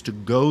group is to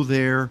go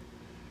there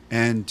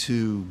and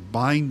to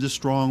bind the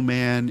strong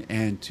man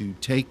and to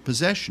take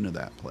possession of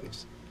that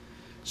place.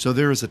 So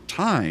there is a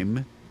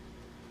time,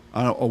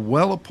 a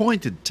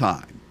well-appointed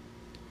time,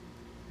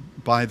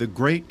 by the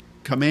great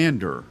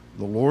commander,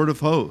 the Lord of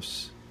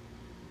hosts,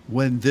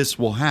 when this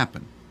will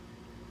happen.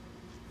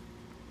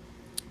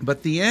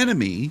 But the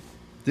enemy,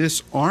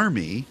 this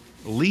army,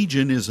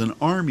 legion is an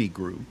army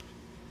group,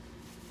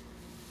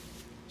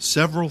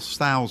 several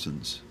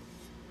thousands.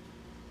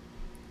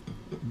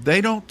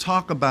 They don't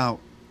talk about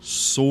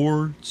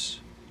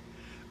swords.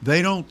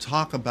 They don't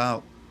talk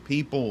about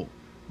people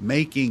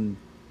making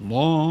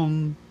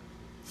long,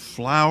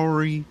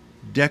 flowery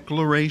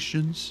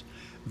declarations.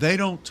 They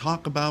don't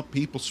talk about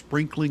people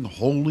sprinkling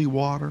holy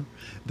water.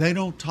 They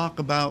don't talk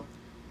about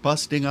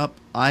busting up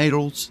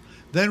idols.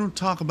 They don't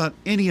talk about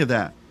any of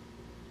that.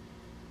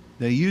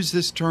 They use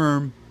this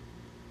term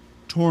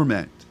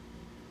torment,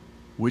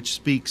 which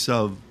speaks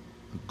of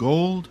the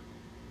gold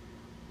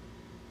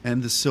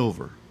and the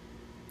silver,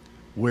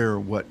 where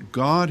what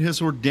God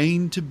has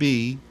ordained to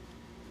be,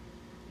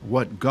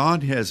 what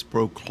God has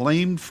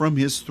proclaimed from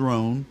his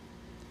throne,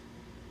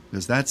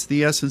 because that's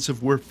the essence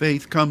of where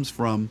faith comes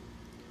from,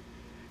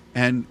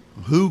 and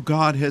who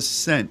God has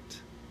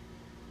sent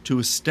to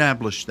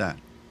establish that.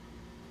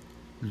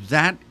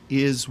 That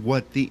is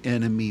what the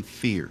enemy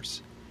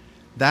fears.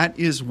 That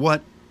is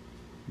what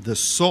the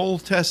sole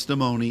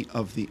testimony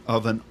of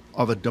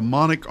a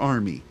demonic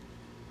army,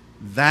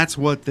 that's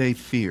what they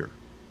fear.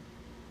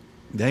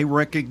 They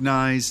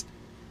recognized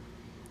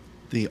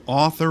the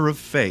author of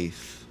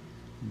faith,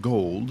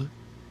 gold,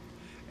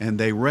 and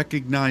they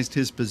recognized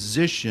his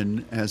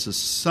position as a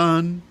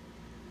son,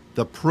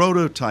 the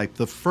prototype,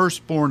 the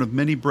firstborn of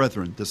many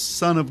brethren, the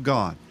Son of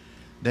God.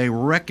 They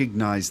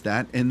recognized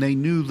that, and they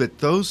knew that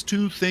those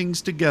two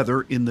things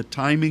together in the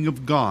timing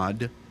of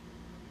God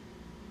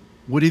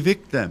would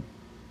evict them.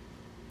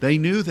 They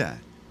knew that.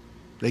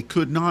 They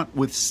could not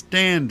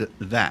withstand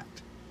that.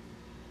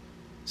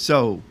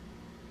 So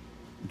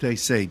they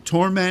say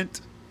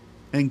torment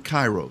and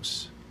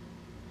kairos.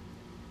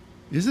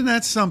 Isn't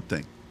that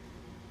something?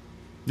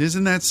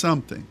 Isn't that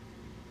something?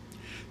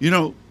 You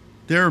know,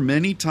 there are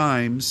many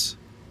times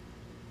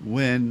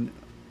when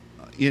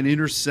in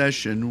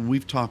intercession,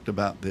 we've talked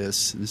about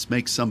this. This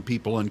makes some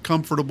people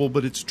uncomfortable,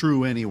 but it's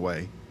true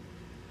anyway.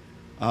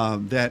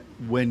 That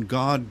when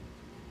God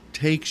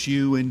takes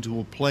you into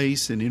a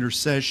place in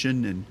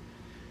intercession and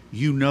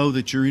you know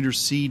that you're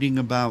interceding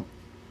about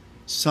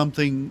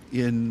something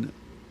in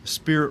the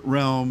spirit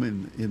realm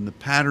and in the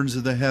patterns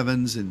of the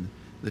heavens and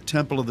the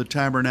temple of the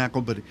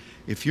tabernacle, but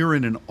if you're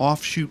in an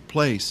offshoot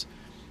place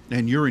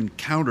and you're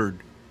encountered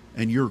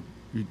and you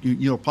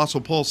know, Apostle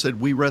Paul said,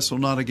 we wrestle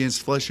not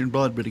against flesh and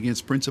blood, but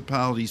against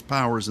principalities,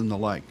 powers, and the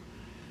like.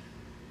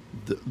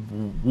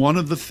 One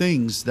of the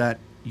things that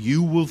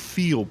you will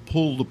feel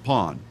pulled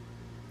upon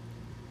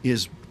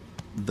is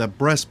the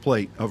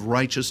breastplate of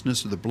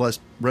righteousness or the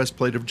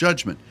breastplate of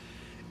judgment.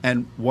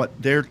 And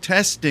what they're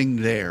testing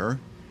there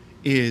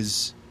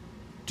is,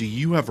 do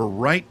you have a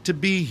right to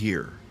be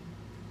here?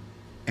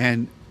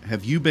 And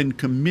have you been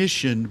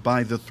commissioned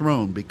by the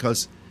throne?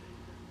 Because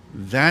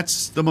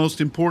that's the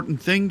most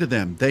important thing to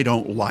them. They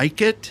don't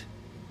like it.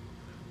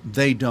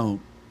 They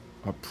don't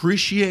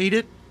appreciate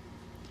it.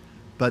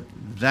 But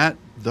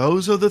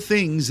those are the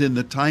things in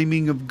the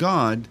timing of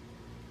God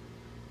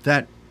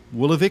that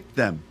will evict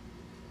them.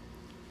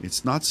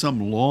 It's not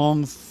some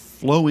long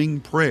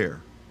flowing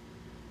prayer.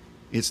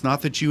 It's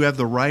not that you have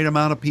the right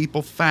amount of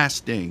people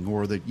fasting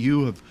or that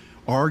you have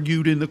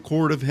argued in the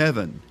court of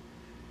heaven.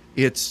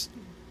 It's,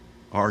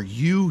 are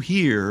you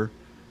here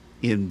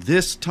in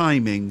this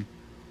timing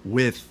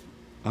with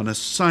an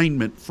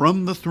assignment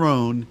from the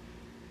throne,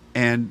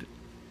 and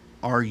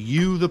are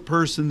you the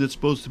person that's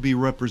supposed to be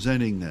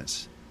representing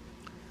this?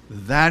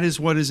 That is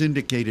what is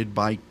indicated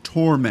by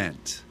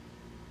torment.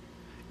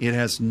 It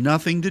has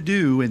nothing to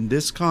do in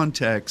this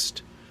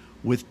context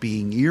with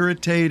being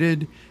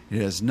irritated.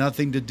 It has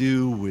nothing to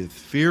do with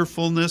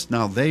fearfulness.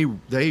 Now, they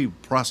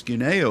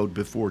proskuneoed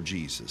before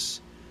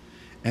Jesus,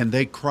 and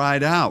they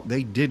cried out.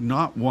 They did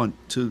not want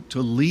to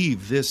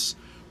leave this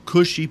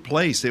cushy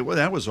place.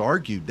 That was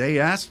argued. They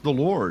asked the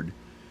Lord,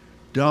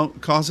 don't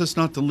cause us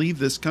not to leave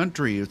this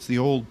country. It's the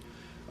old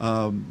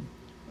going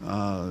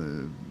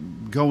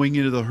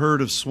into the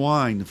herd of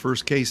swine, the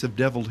first case of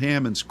deviled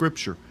ham in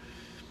Scripture.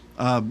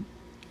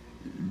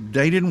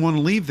 They didn't want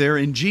to leave there,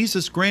 and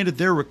Jesus granted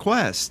their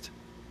request.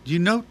 Do you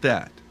note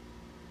that?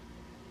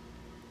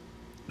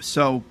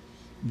 So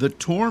the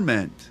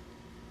torment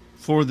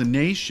for the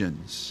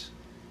nations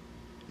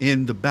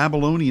in the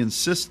Babylonian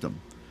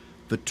system,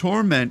 the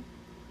torment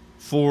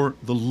for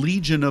the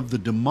legion of the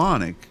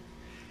demonic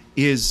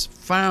is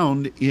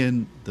found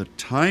in the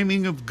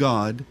timing of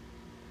God.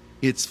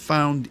 It's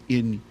found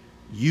in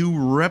you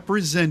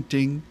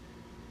representing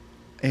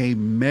a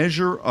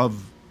measure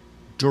of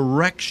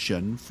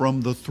direction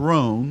from the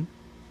throne,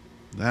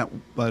 that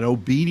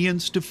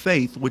obedience to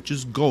faith, which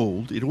is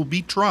gold. It will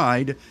be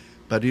tried,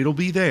 but it'll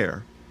be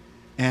there.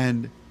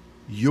 And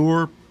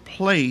your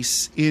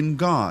place in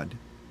God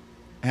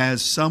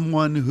as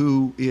someone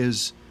who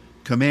is,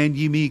 command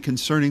ye me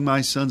concerning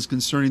my sons,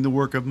 concerning the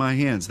work of my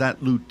hands,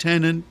 that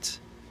lieutenant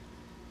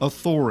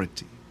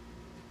authority.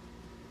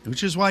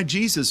 Which is why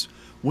Jesus,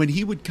 when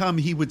he would come,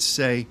 he would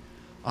say,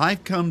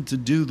 I've come to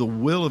do the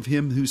will of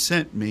him who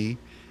sent me,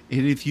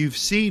 and if you've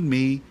seen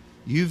me,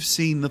 you've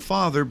seen the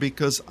Father,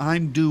 because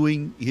I'm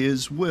doing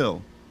his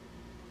will.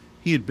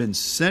 He had been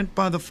sent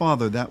by the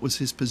Father. That was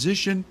his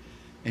position,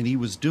 and he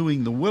was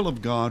doing the will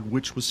of God,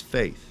 which was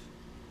faith.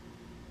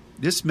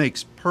 This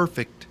makes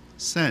perfect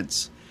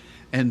sense.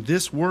 And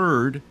this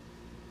word,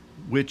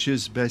 which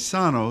is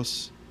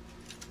besanos,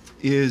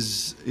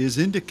 is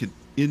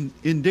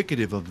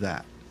indicative of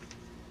that.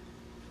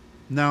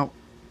 Now,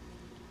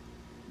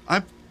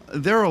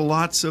 there are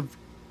lots of,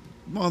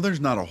 there's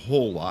not a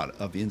whole lot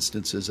of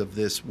instances of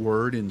this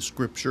word in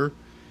Scripture.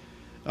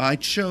 I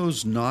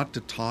chose not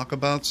to talk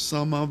about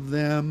some of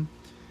them.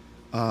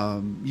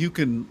 You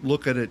can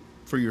look at it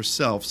for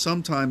yourself.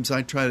 Sometimes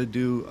I try to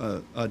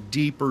do a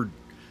deeper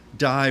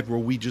dive where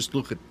we just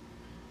look at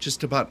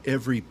just about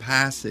every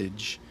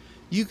passage.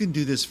 You can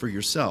do this for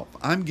yourself.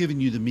 I'm giving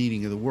you the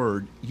meaning of the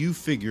word. You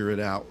figure it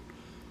out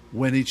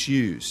when it's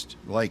used.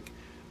 Like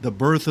the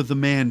birth of the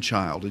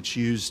man-child, it's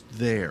used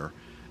there.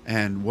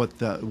 And what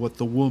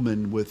the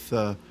woman with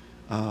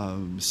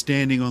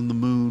standing on the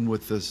moon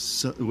with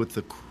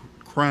the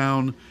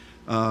crown,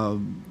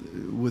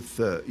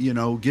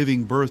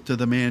 giving birth to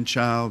the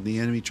man-child, the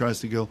enemy tries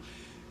to go.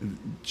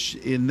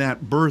 In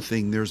that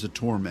birthing, there's a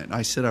torment.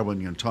 I said I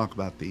wasn't going to talk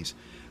about these,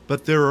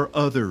 but there are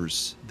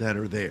others that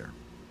are there.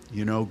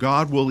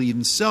 God will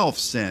himself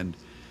send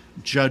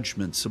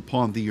judgments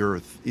upon the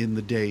earth in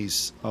the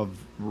days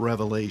of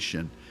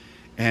Revelation.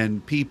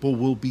 And people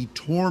will be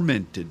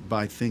tormented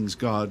by things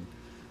God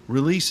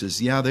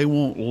releases. Yeah, they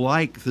won't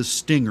like the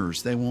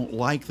stingers. They won't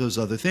like those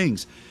other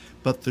things.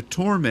 But the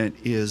torment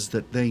is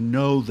that they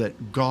know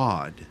that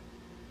God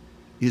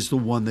is the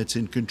one that's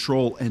in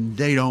control, and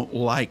they don't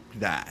like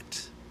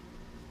that.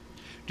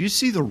 Do you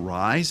see the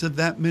rise of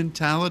that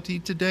mentality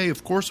today?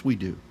 Of course we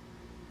do.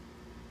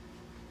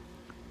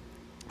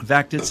 In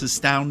fact, it's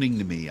astounding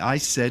to me. I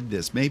said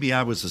this. Maybe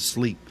I was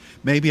asleep.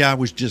 Maybe I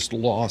was just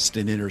lost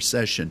in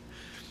intercession.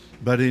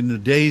 But in the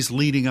days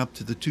leading up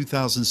to the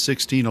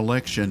 2016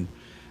 election,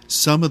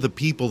 some of the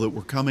people that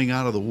were coming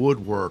out of the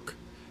woodwork,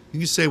 you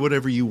can say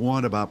whatever you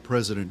want about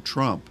President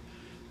Trump,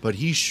 but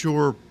he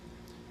sure,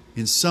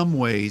 in some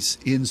ways,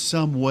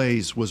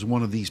 was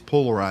one of these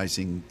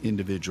polarizing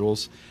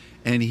individuals,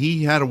 and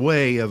he had a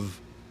way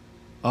of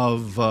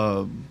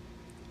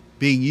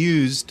being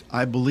used,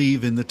 I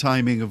believe, in the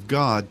timing of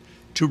God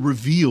to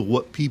reveal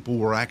what people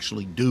were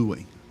actually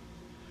doing.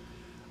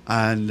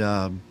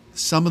 And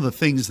some of the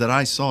things that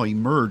I saw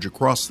emerge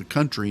across the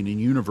country and in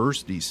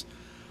universities,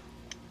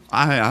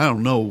 I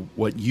don't know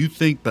what you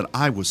think, but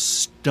I was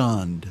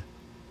stunned.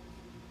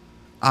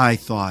 I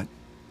thought,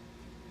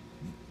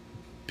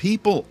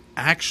 people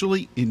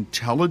actually,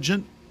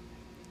 intelligent,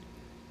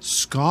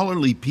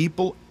 scholarly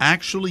people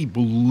actually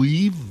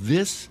believe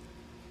this,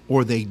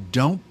 or they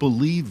don't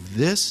believe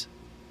this?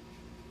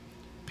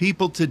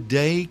 People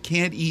today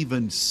can't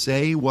even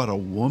say what a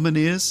woman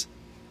is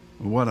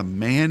or what a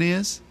man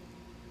is,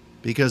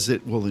 because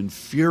it will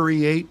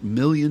infuriate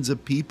millions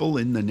of people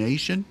in the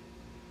nation.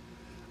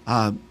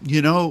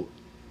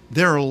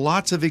 There are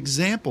lots of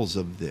examples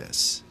of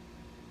this,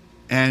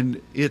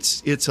 and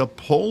it's a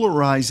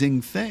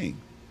polarizing thing.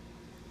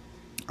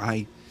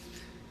 When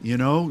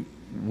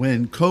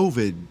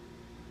COVID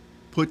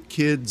put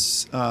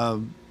kids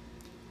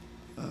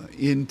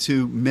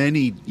into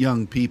many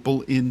young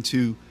people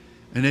into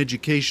an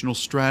educational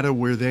strata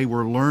where they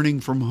were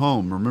learning from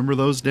home. Remember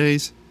those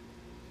days?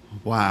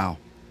 Wow.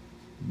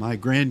 My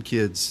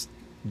grandkids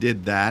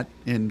did that,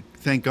 and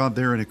thank God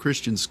they're in a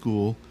Christian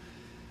school.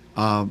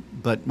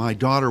 But my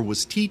daughter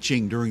was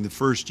teaching during the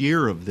first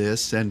year of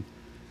this, and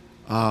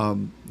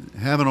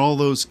having all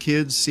those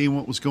kids seeing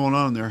what was going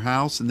on in their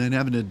house and then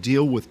having to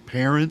deal with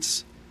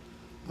parents.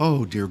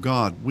 Oh, dear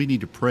God, we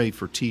need to pray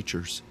for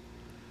teachers.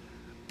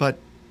 But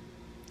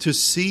to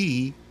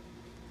see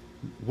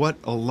what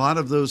a lot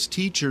of those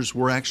teachers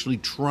were actually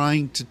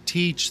trying to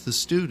teach the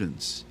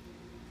students,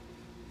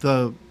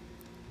 the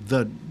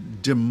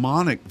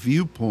demonic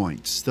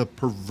viewpoints, the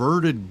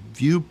perverted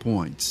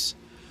viewpoints,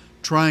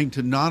 trying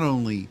to not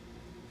only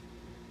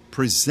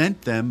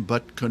present them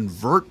but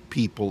convert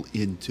people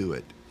into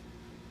it.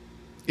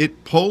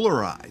 It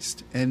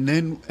polarized, and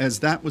then as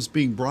that was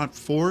being brought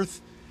forth,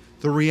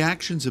 the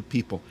reactions of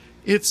people.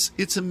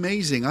 It's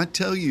amazing. I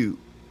tell you,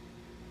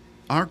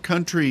 our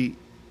country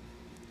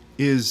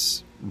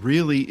is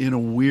really in a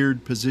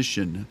weird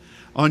position.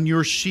 On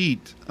your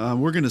sheet,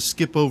 we're going to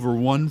skip over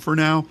one for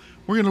now.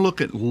 We're going to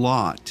look at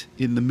Lot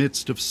in the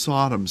midst of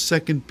Sodom, 2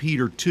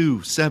 Peter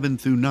 2, 7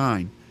 through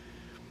 9.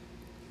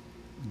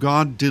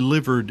 God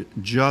delivered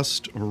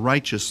just or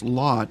righteous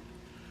Lot,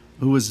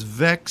 who was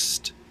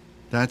vexed,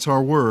 that's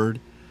our word,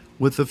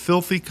 with the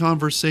filthy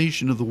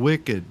conversation of the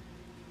wicked.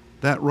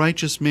 That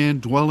righteous man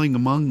dwelling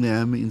among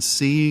them in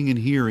seeing and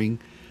hearing,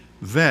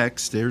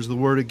 vexed, there's the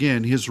word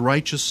again, his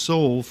righteous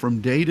soul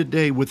from day to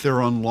day with their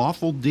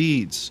unlawful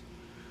deeds.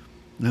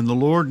 And the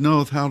Lord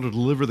knoweth how to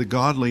deliver the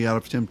godly out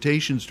of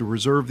temptations, to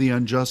reserve the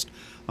unjust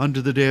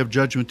unto the day of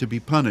judgment to be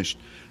punished.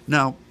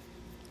 Now,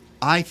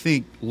 I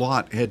think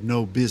Lot had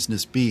no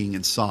business being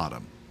in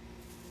Sodom.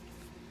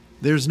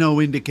 There's no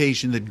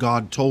indication that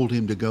God told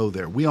him to go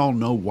there. We all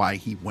know why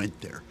he went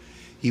there.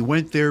 He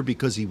went there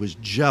because he was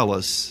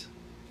jealous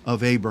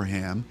of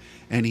Abraham,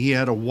 and he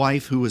had a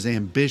wife who was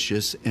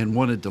ambitious and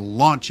wanted to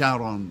launch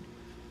out on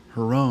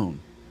her own.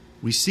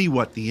 We see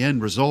what the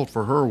end result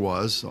for her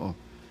was, a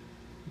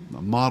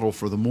model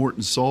for the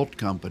Morton Salt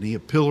Company, a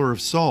pillar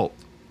of salt.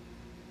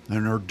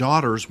 And her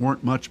daughters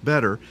weren't much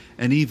better.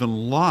 And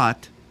even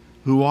Lot,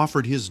 who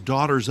offered his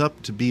daughters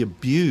up to be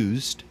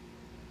abused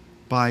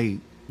by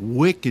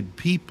wicked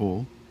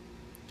people,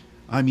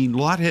 I mean,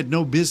 Lot had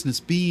no business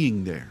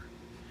being there.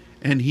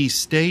 And he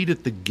stayed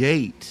at the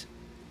gate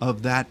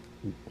of that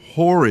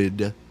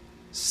horrid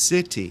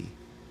city.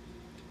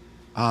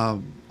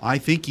 I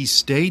think he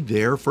stayed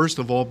there, first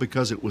of all,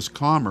 because it was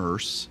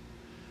commerce.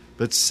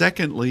 But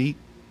secondly,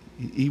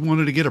 he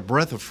wanted to get a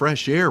breath of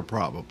fresh air,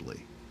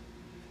 probably.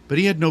 But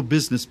he had no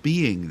business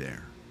being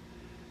there.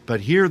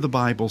 But here the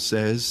Bible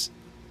says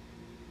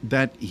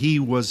that he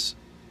was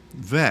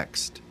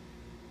vexed.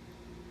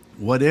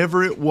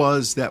 Whatever it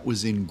was that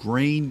was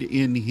ingrained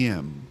in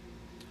him,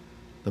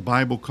 the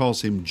Bible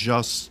calls him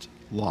just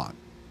Lot,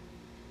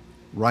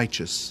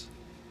 righteous.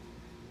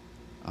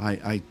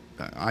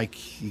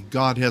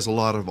 God has a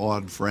lot of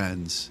odd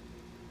friends.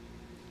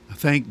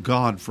 Thank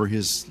God for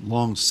his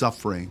long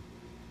suffering.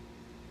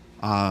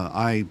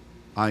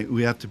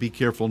 We have to be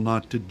careful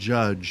not to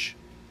judge,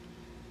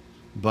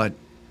 but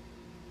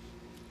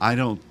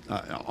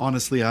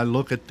honestly, I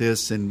look at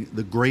this and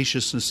the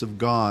graciousness of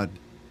God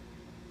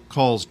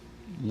calls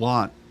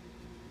Lot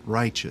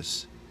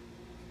righteous.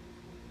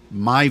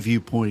 My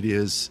viewpoint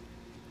is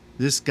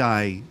this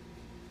guy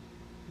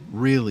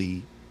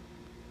really,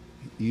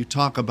 you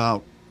talk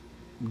about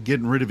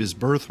getting rid of his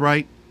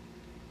birthright.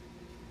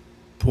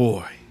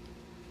 Boy,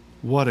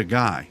 what a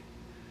guy.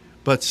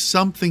 But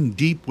something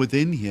deep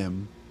within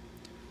him,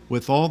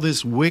 with all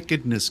this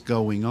wickedness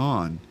going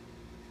on,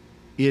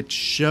 it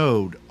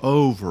showed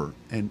over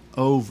and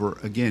over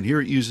again. Here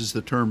it uses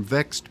the term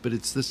vexed, but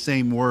it's the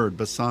same word,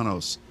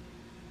 basanos.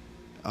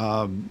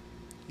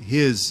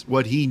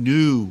 What he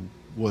knew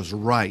was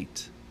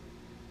right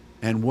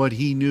and what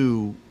he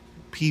knew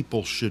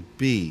people should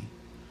be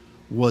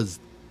was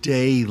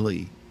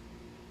daily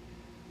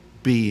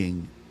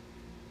being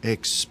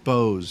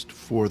exposed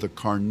for the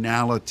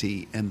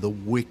carnality and the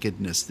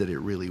wickedness that it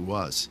really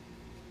was.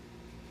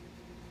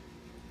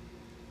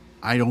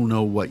 I don't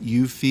know what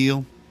you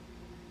feel,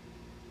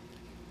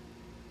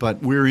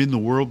 but we're in the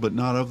world but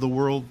not of the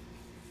world.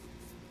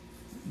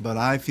 But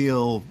I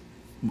feel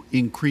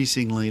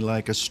increasingly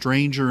like a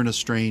stranger in a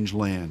strange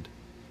land.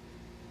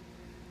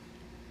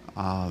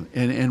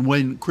 And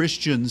when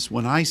Christians,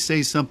 when I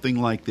say something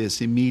like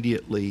this,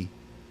 immediately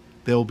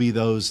there'll be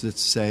those that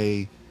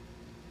say,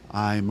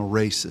 I'm a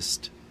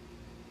racist.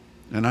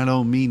 And I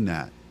don't mean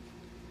that.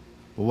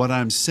 But what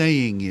I'm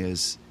saying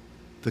is,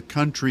 the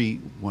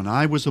country, when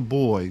I was a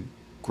boy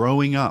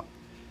growing up,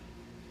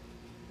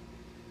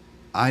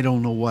 I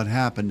don't know what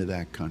happened to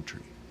that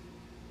country.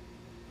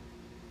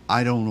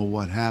 I don't know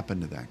what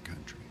happened to that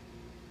country.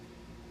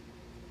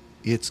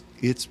 It's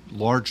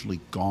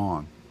largely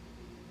gone.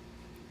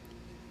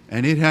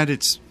 And it had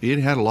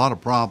a lot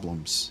of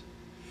problems.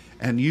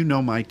 And you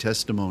know my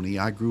testimony.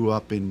 I grew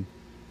up in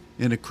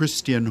a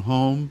Christian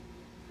home.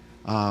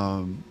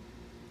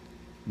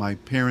 My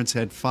parents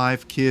had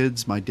 5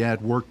 kids. My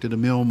dad worked at a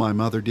mill. My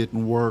mother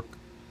didn't work.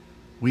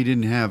 We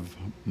didn't have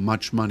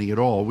much money at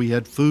all. We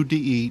had food to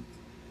eat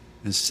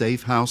and a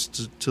safe house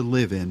to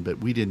live in, but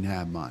we didn't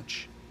have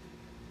much.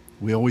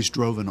 We always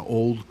drove an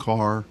old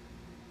car.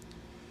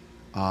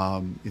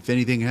 If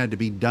anything had to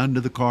be done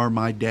to the car,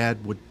 my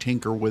dad would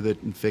tinker with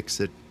it and fix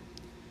it.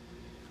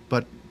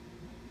 But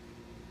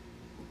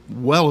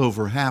well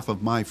over half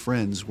of my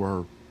friends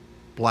were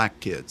black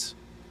kids.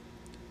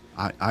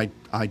 I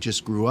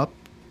just grew up.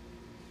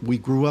 We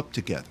grew up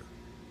together.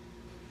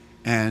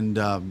 And,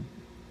 I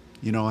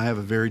have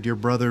a very dear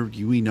brother.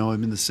 We know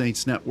him in the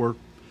Saints Network,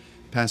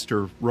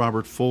 Pastor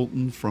Robert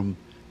Fulton from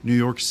New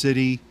York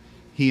City.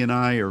 He and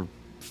I are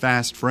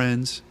fast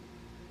friends.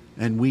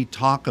 And we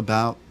talk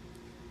about,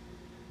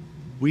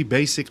 we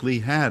basically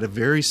had a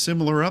very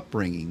similar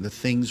upbringing. The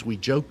things we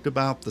joked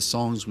about, the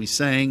songs we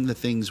sang, the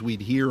things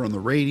we'd hear on the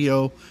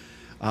radio,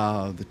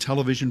 the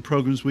television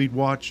programs we'd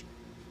watch,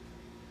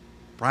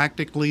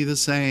 practically the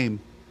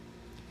same.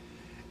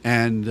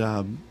 And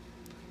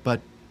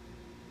but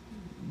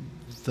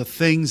the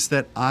things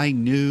that I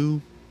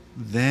knew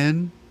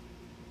then,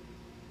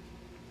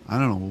 I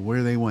don't know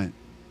where they went.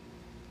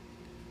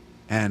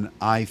 And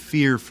I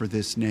fear for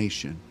this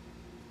nation.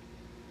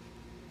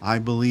 I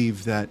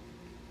believe that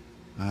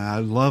I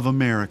love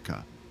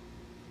America,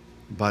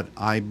 but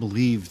I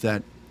believe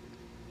that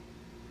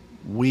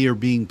we are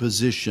being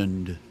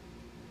positioned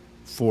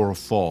for a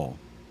fall.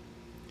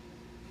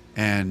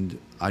 And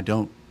I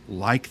don't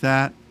like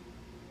that,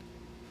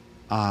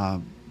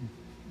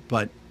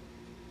 but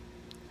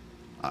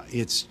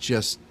it's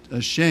just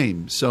a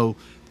shame. So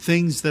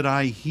things that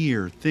I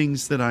hear,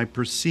 things that I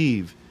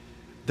perceive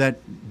that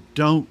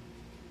don't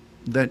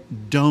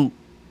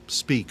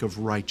speak of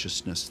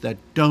righteousness, that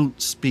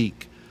don't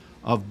speak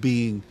of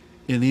being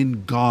an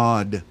in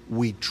God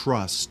we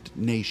trust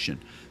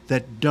nation,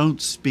 that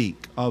don't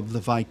speak of the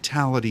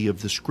vitality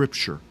of the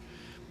Scripture,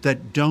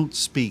 that don't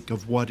speak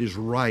of what is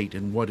right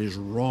and what is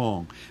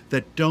wrong,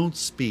 that don't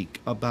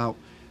speak about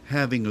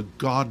having a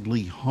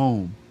godly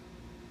home.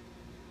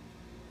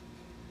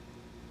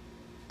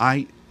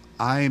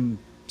 I'm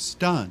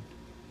stunned.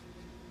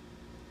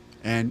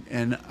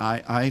 And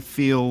I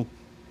feel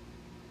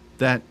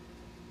that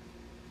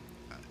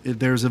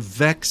there's a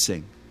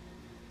vexing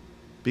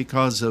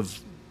because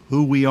of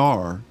who we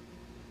are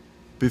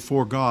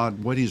before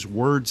God, what His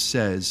Word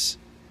says,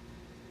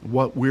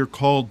 what we're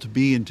called to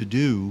be and to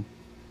do.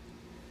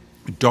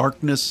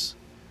 Darkness,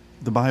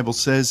 the Bible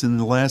says, in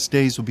the last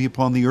days will be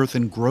upon the earth,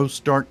 and gross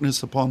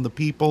darkness upon the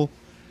people,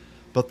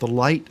 but the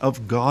light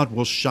of God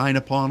will shine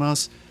upon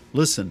us.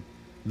 Listen,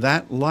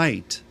 that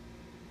light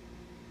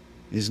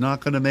is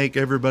not going to make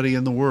everybody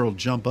in the world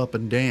jump up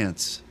and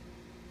dance.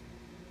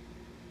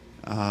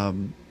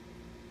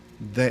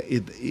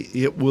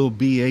 It will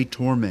be a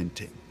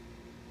tormenting.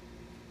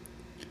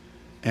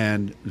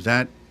 And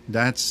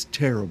that's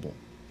terrible.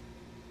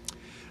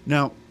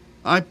 Now,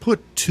 I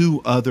put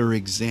two other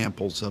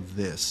examples of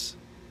this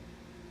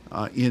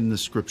in the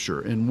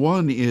Scripture. And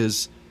one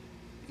is,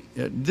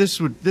 this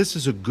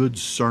is a good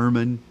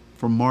sermon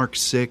from Mark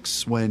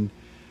 6, when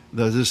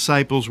the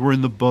disciples were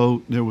in the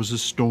boat, there was a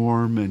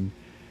storm, and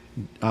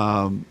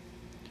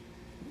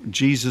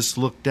Jesus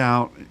looked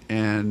out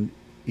and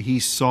He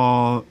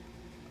saw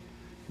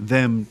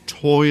them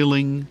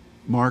toiling,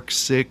 Mark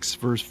 6,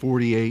 verse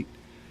 48,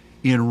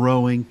 in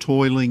rowing.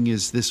 Toiling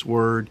is this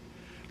word.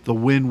 The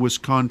wind was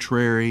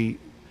contrary.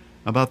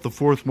 About the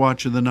fourth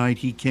watch of the night,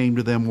 He came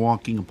to them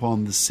walking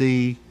upon the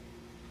sea.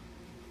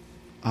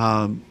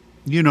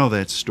 You know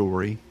that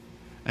story.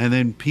 And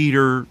then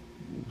Peter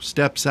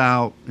steps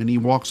out and he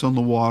walks on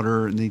the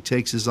water and he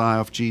takes his eye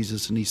off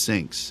Jesus and he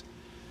sinks.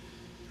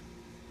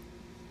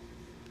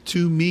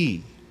 To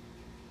me,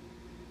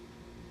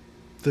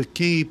 the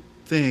key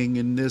thing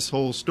in this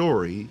whole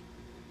story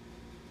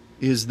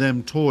is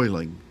them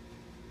toiling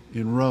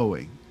in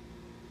rowing.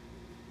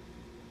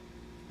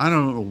 I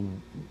don't know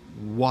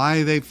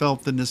why they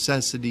felt the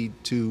necessity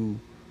to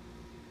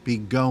be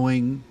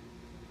going.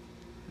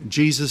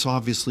 Jesus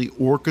obviously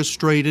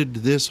orchestrated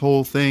this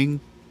whole thing.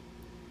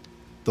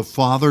 The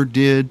Father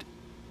did.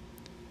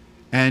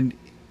 And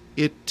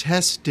it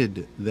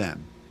tested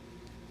them.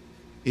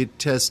 It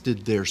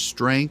tested their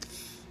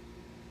strength.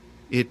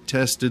 It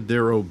tested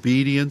their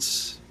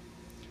obedience.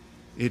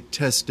 It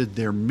tested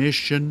their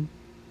mission.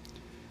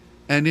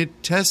 And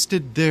it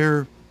tested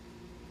their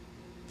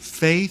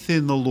faith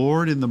in the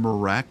Lord, in the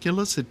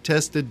miraculous. It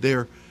tested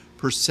their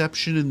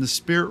perception in the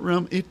spirit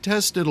realm. It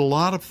tested a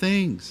lot of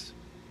things.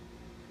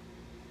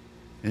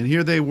 And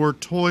here they were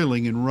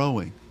toiling and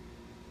rowing.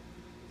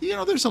 You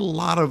know, there's a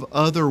lot of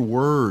other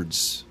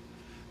words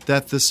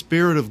that the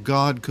Spirit of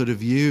God could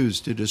have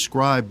used to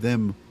describe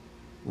them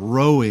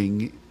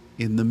rowing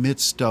in the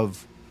midst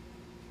of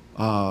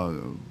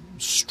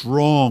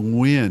strong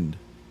wind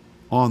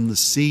on the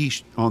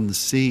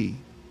sea.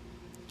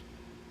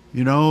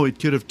 You know, it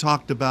could have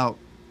talked about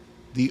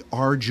the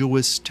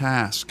arduous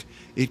task.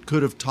 It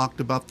could have talked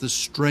about the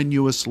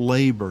strenuous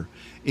labor.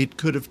 It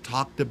could have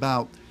talked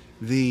about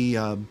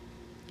the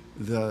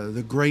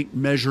great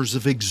measures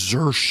of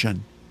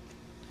exertion.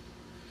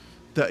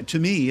 To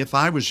me, if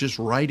I was just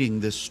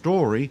writing this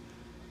story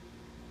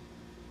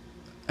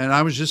and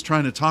I was just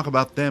trying to talk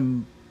about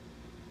them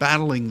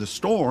battling the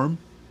storm,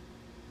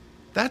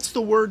 that's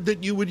the word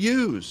that you would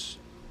use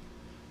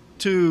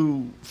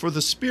for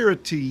the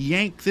Spirit to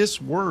yank this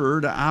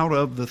word out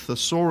of the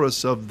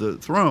thesaurus of the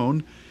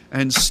throne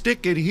and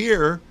stick it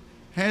here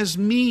has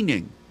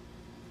meaning.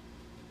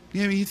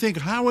 You know, you think,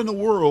 how in the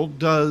world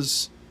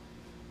does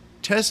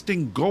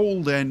testing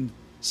gold and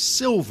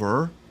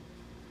silver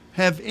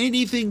have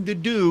anything to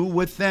do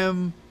with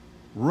them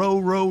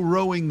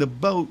rowing the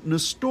boat in a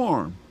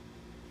storm?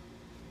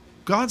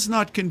 God's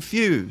not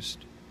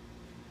confused.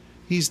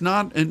 He's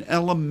not an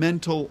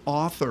elemental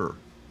author.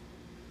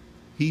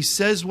 He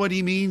says what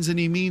He means and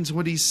He means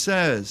what He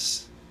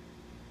says.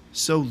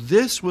 So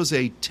this was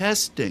a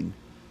testing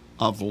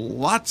of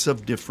lots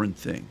of different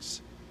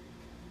things.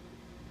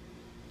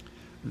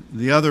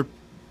 The other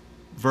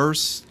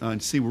verse, I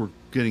see we're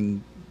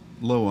getting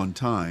low on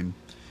time.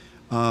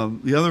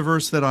 The other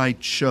verse that I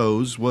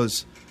chose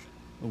was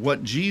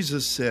what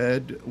Jesus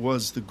said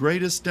was the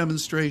greatest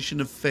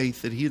demonstration of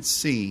faith that He had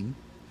seen.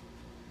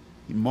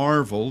 He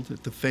marveled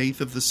at the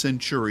faith of the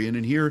centurion.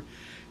 And here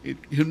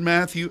in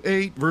Matthew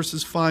 8,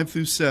 verses 5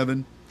 through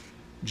 7,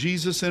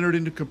 Jesus entered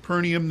into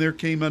Capernaum. There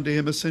came unto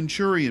Him a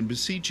centurion,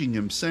 beseeching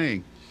Him,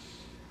 saying,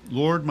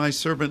 Lord, my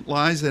servant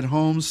lies at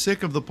home,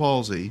 sick of the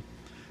palsy,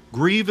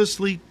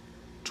 grievously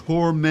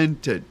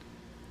tormented.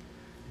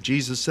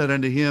 Jesus said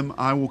unto him,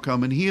 I will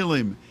come and heal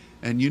him.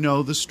 And you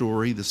know the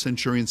story. The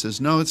centurion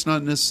says, no, it's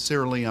not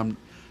necessary. I'm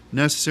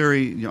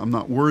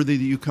not worthy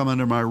that you come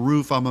under my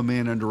roof. I'm a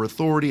man under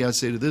authority. I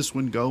say to this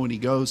one, go, and he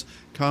goes.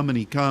 Come, and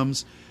he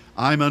comes.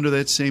 I'm under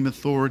that same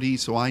authority,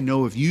 so I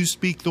know if you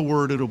speak the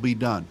word, it'll be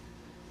done.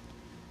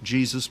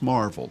 Jesus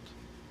marveled.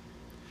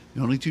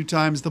 The only two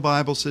times the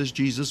Bible says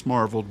Jesus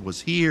marveled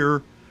was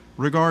here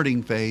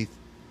regarding faith,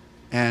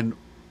 and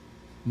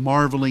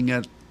marveling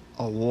at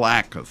a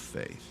lack of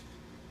faith.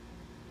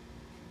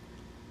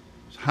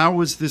 How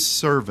was this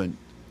servant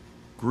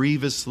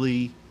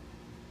grievously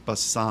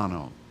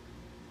basano?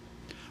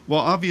 Well,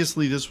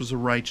 obviously this was a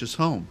righteous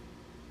home.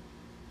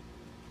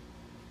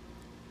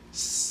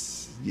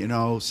 You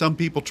know, some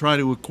people try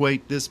to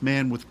equate this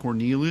man with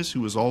Cornelius,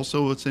 who was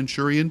also a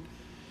centurion.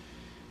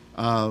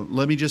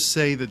 Let me just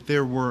say that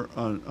there were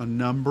a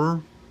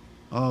number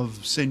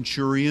of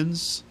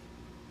centurions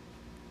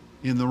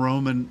in the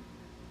Roman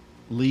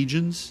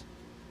legions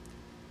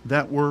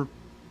that were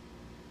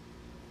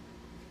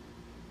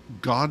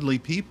godly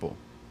people.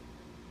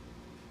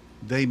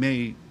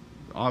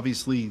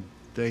 Obviously,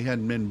 they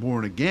hadn't been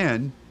born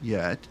again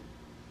yet,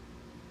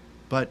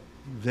 but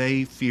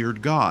they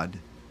feared God.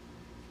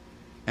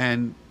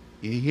 And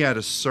he had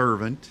a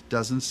servant,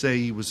 doesn't say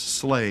he was a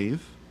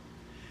slave.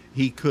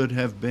 He could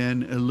have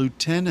been a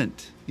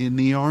lieutenant in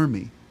the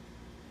army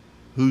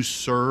who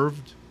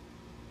served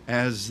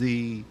as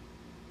the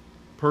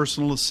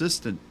personal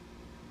assistant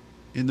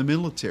in the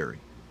military.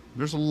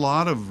 There's a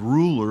lot of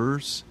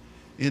rulers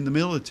in the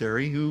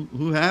military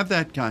who have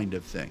that kind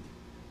of thing.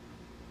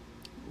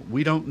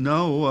 We don't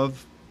know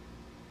of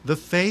the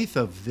faith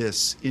of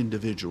this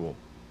individual.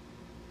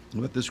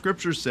 But the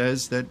scripture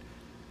says that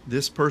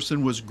this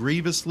person was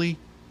grievously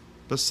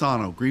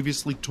basano,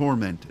 grievously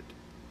tormented.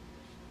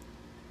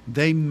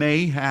 They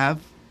may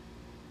have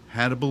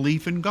had a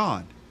belief in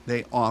God.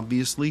 They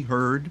obviously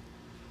heard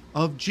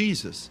of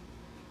Jesus.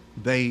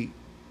 They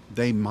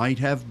might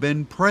have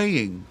been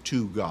praying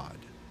to God.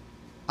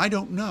 I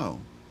don't know.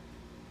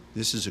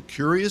 This is a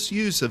curious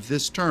use of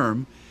this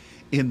term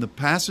in the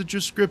passage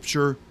of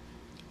Scripture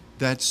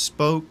that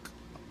spoke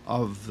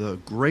of the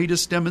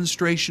greatest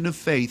demonstration of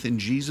faith in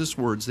Jesus'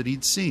 words that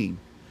he'd seen.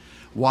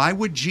 Why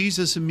would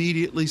Jesus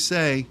immediately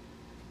say,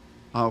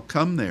 I'll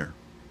come there.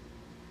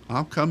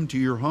 I'll come to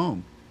your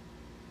home?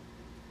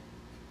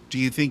 Do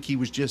you think he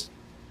was just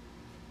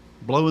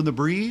blowing the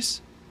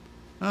breeze?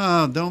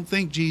 Oh, don't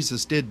think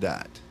Jesus did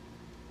that,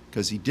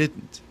 because he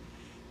didn't.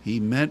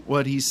 He meant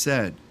what he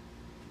said.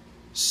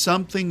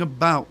 Something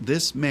about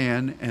this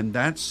man and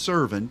that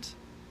servant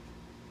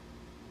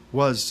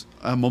was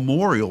a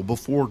memorial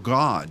before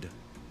God,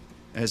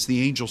 as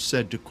the angel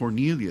said to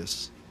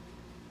Cornelius.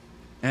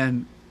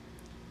 And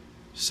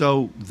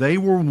so they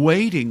were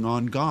waiting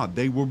on God.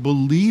 They were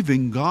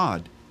believing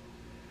God.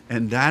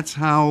 And that's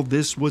how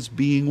this was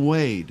being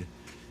weighed.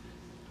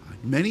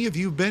 Many of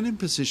you have been in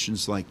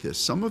positions like this.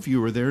 Some of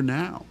you are there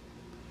now.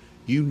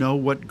 You know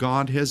what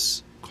God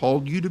has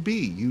called you to be.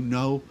 You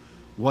know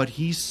what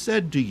he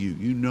said to you.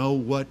 You know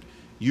what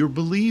you're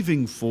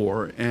believing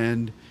for.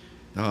 And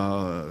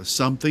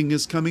something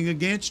is coming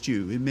against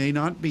you. It may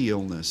not be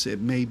illness. It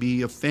may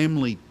be a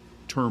family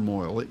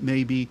turmoil. It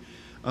may be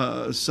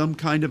some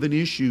kind of an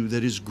issue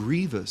that is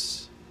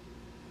grievous.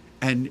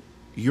 And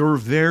your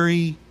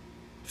very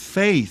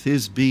faith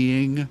is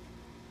being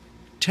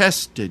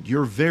tested.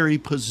 Your very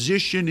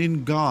position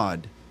in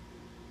God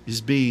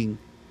is being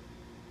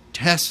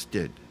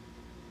tested.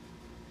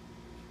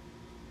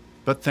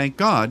 But thank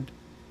God,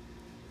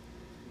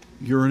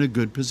 you're in a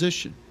good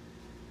position.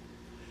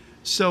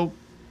 So,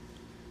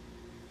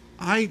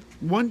 I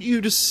want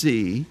you to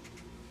see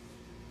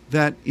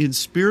that in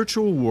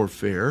spiritual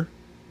warfare,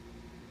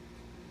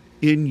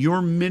 in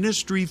your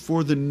ministry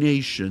for the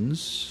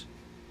nations,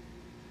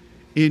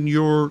 in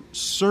your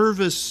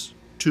service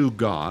to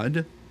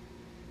God,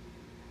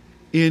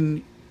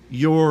 in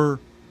your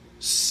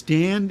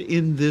stand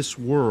in this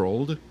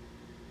world,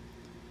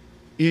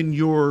 in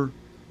your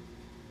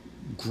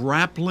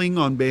grappling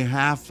on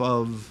behalf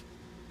of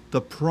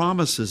the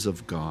promises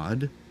of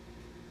God,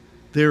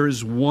 there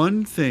is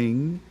one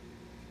thing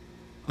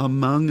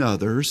among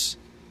others,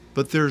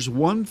 but there's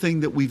one thing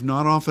that we've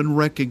not often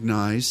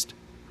recognized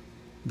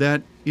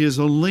that is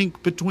a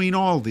link between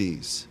all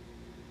these.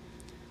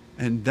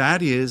 And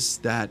that is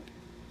that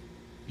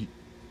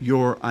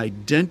your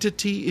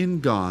identity in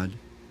God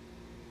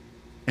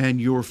and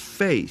your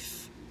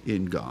faith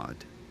in God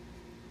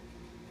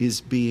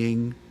is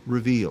being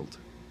revealed.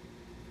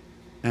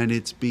 And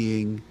it's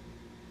being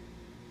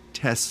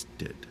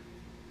tested.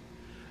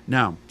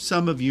 Now,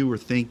 some of you are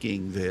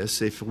thinking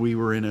this. If we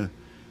were in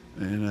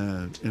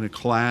a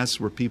class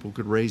where people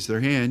could raise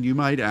their hand, you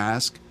might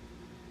ask,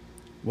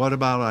 what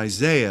about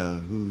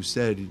Isaiah, who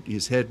said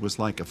his head was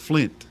like a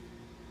flint?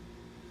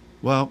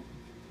 Well,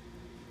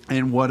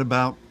 and what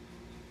about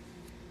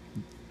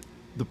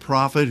the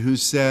prophet who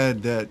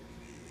said that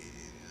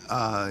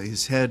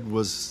his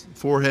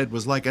forehead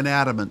was like an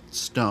adamant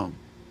stone?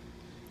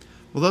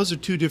 Well, those are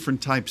two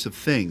different types of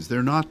things.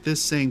 They're not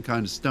this same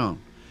kind of stone.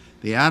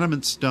 The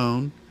adamant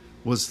stone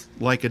was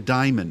like a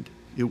diamond.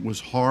 It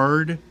was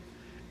hard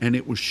and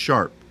it was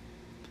sharp.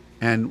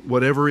 And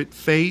whatever it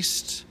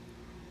faced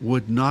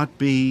would not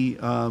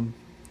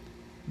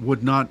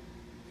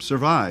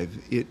survive.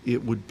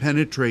 It would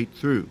penetrate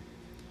through.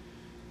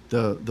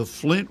 The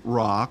flint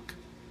rock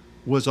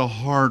was a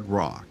hard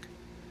rock,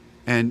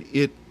 and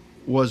it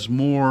was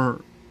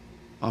more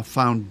a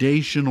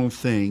foundational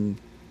thing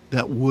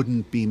that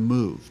wouldn't be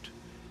moved.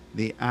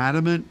 The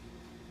adamant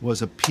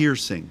was a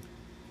piercing.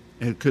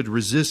 It could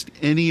resist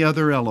any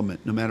other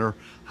element, no matter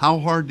how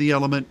hard the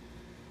element.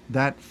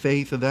 That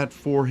faith of that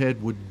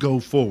forehead would go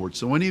forward.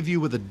 So any of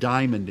you with a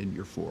diamond in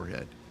your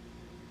forehead,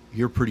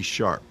 you're pretty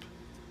sharp.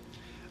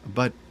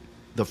 But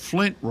the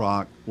flint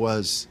rock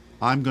was,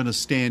 I'm going to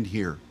stand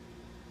here.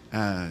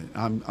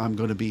 I'm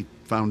going to be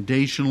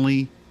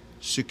foundationally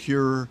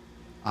secure.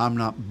 I'm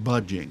not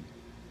budging.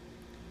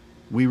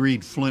 We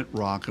read flint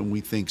rock and we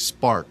think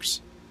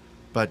sparks,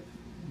 but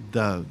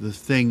the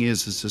thing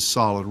is, it's a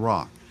solid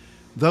rock.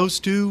 Those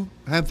two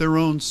have their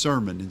own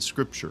sermon in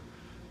Scripture.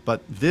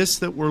 But this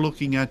that we're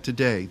looking at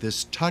today,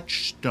 this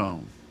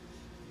touchstone,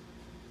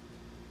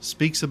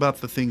 speaks about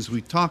the things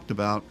we talked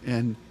about,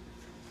 and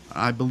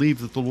I believe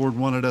that the Lord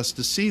wanted us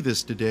to see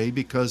this today,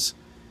 because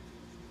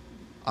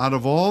out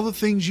of all the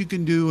things you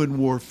can do in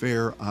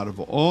warfare, out of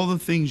all the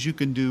things you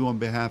can do on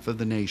behalf of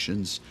the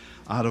nations,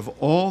 out of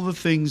all the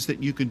things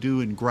that you can do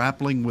in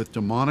grappling with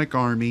demonic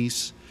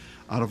armies,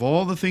 out of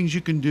all the things you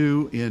can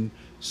do in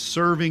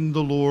serving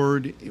the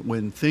Lord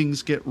when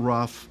things get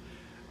rough,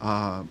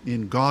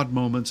 in God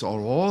moments,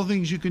 all the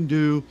things you can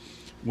do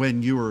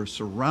when you are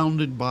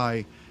surrounded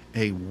by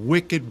a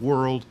wicked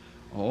world,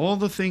 all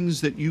the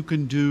things that you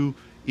can do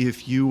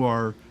if you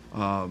are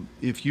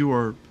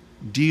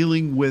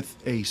dealing with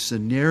a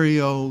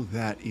scenario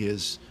that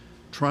is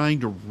trying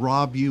to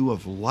rob you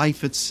of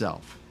life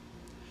itself.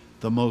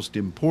 The most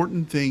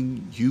important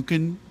thing you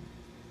can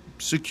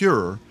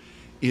secure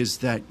is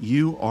that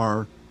you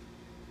are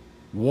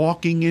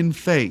walking in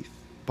faith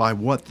by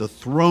what the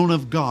throne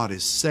of God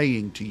is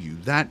saying to you.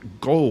 That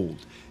gold,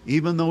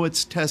 even though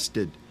it's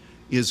tested,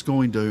 is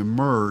going to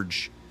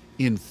emerge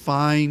in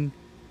fine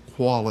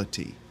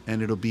quality,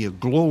 and it'll be a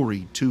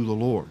glory to the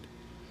Lord.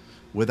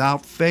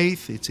 Without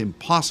faith, it's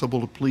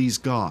impossible to please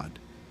God.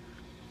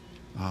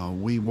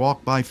 We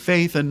walk by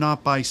faith and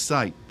not by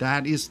sight.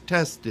 That is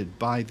tested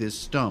by this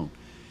stone.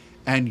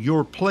 And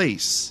your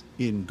place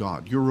in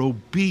God, your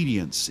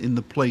obedience in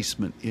the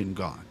placement in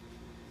God,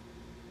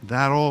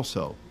 that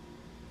also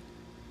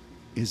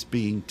is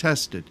being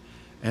tested.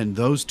 And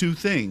those two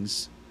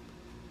things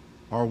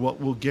are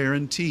what will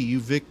guarantee you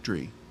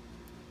victory.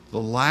 The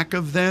lack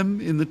of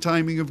them in the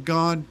timing of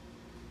God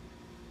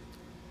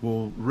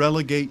will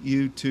relegate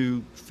you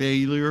to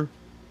failure,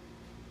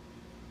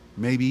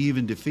 maybe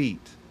even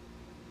defeat.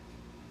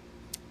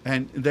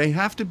 And they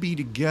have to be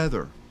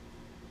together.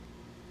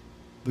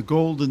 The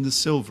gold and the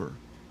silver.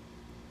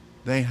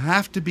 They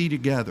have to be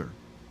together.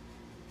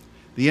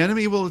 The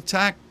enemy will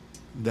attack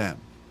them.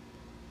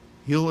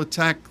 He'll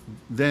attack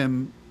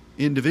them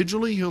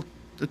individually. He'll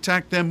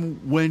attack them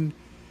when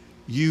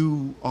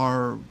you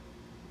are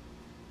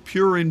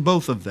pure in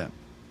both of them.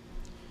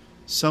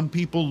 Some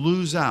people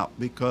lose out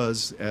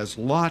because, as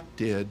Lot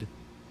did,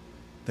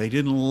 they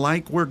didn't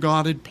like where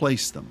God had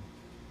placed them.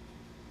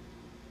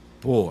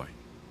 Boy,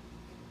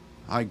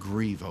 I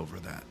grieve over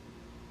that.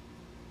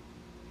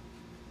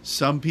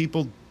 Some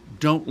people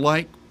don't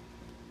like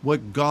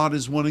what God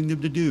is wanting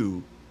them to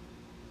do.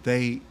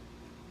 They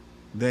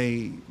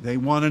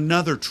want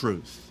another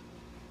truth,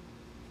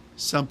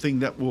 something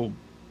that will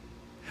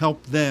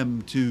help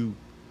them to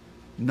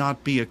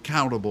not be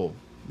accountable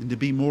and to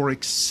be more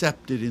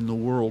accepted in the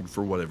world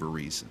for whatever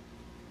reason.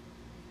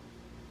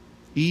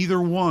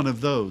 Either one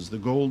of those, the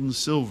gold and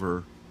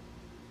silver,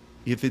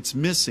 if it's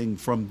missing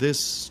from this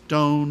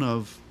stone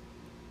of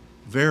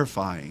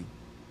verifying,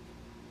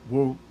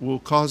 will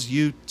cause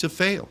you to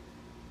fail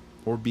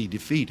or be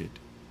defeated.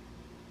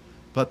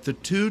 But the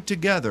two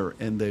together,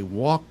 and they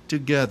walk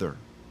together,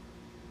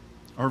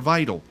 are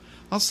vital.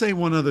 I'll say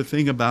one other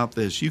thing about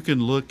this. You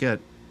can look at,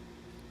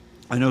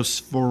 I know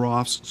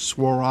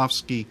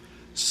Swarovski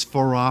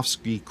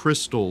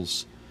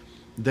crystals,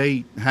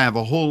 they have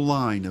a whole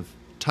line of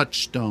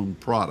touchstone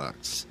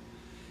products,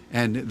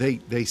 and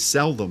they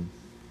sell them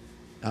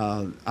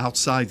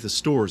outside the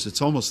stores.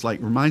 It's almost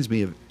like, reminds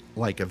me of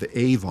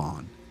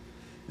Avon.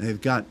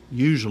 They've got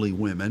usually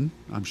women,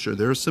 I'm sure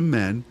there are some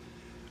men,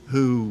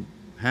 who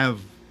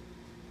have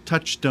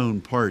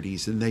touchstone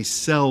parties, and they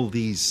sell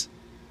these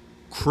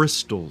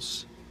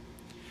crystals.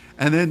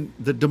 And then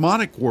the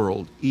demonic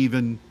world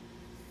even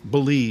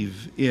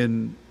believe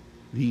in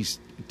these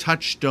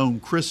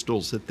touchstone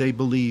crystals that they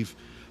believe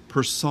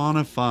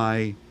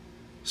personify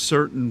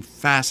certain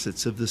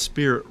facets of the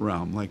spirit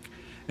realm.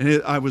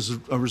 I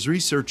was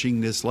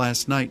researching this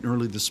last night and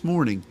early this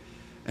morning,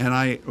 and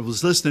I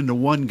was listening to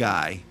one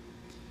guy,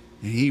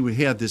 and he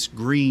had this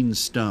green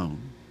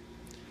stone,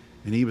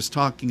 and he was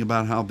talking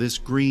about how this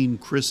green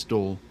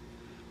crystal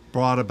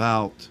brought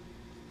about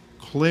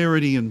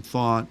clarity in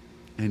thought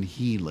and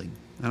healing.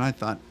 And I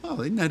thought,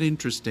 oh, isn't that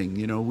interesting?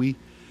 You know, we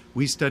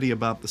study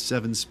about the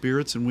seven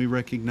spirits, and we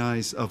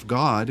recognize of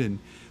God, and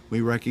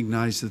we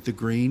recognize that the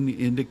green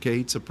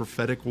indicates a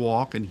prophetic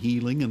walk and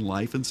healing and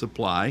life and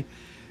supply.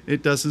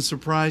 It doesn't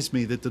surprise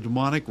me that the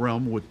demonic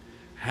realm would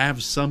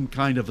have some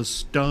kind of a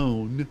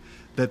stone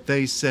that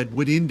they said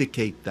would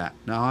indicate that.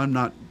 Now, I'm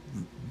not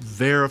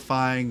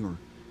verifying or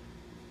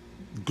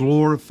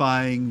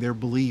glorifying their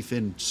belief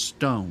in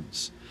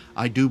stones.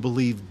 I do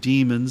believe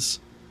demons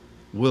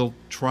will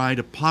try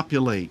to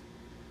populate,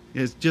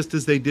 it's just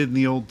as they did in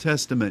the Old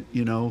Testament,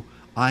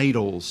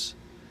 idols.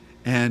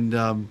 And,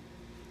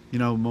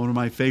 one of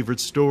my favorite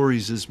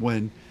stories is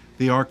when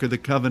the Ark of the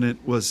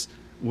Covenant was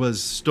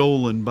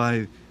stolen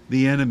by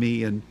the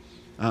enemy and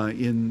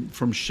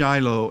from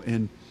Shiloh,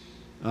 and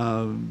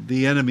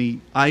the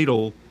enemy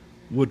idol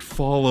would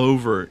fall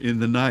over in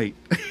the night.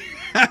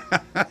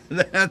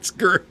 That's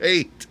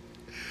great.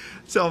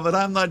 So, but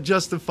I'm not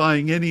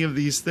justifying any of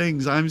these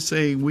things. I'm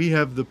saying we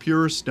have the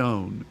pure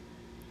stone.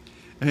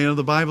 And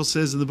the Bible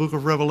says in the book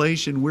of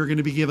Revelation, we're going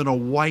to be given a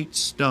white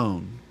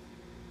stone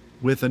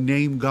with a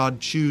name God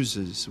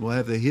chooses. We'll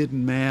have the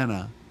hidden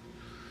manna.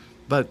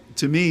 But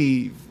to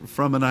me,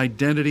 from an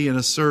identity and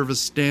a service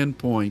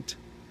standpoint,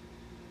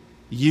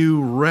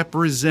 you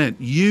represent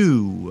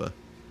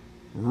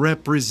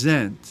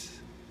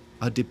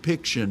a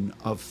depiction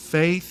of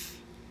faith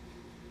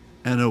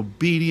and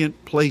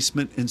obedient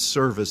placement and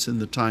service in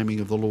the timing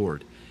of the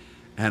Lord.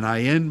 And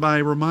I end by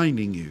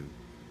reminding you,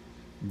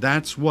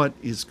 that's what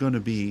is going to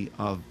be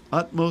of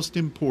utmost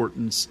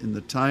importance in the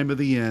time of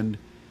the end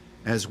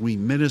as we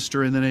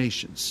minister in the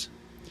nations.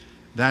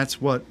 That's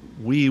what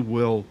we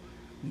will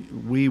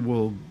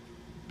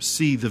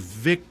see the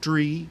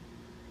victory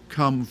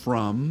come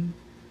from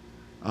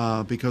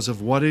because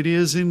of what it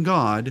is in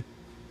God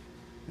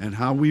and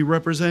how we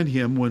represent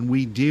Him when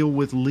we deal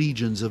with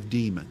legions of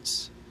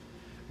demons.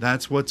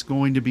 That's what's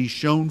going to be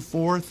shown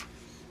forth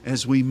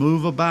as we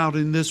move about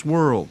in this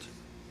world.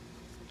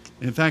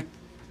 In fact,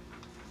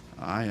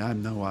 I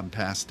know I'm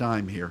past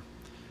time here,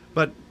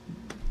 but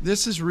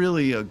this is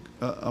really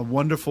a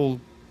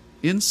wonderful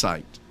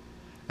insight,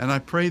 and I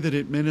pray that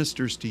it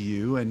ministers to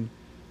you, and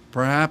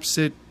perhaps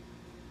it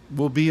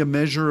will be a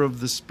measure of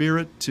the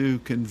Spirit to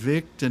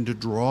convict and to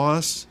draw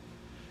us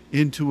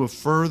into a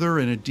further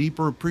and a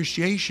deeper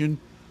appreciation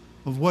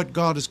of what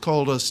God has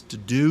called us to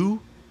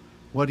do,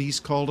 what He's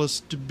called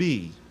us to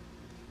be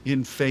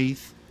in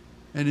faith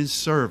and in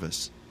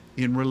service,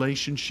 in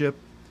relationship,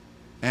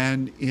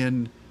 and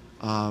in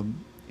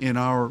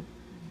our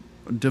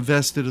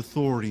divested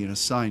authority and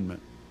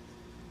assignment.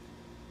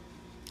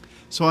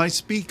 So I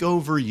speak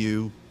over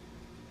you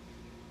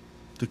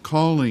the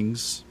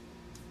callings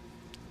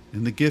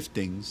and the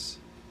giftings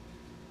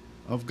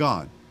of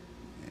God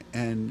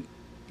and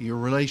your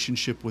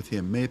relationship with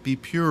Him. May it be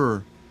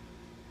pure,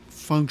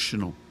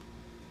 functional.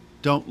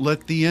 Don't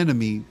let the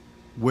enemy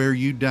wear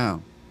you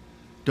down.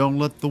 Don't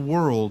let the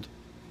world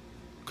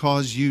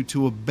cause you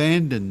to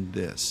abandon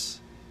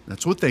this.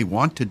 That's what they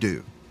want to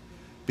do,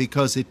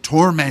 because it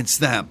torments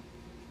them.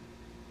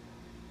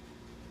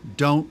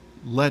 Don't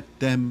let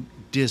them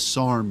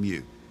disarm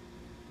you.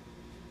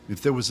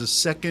 If there was a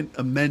Second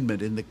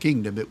Amendment in the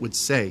kingdom, it would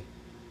say,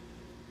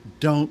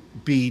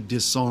 don't be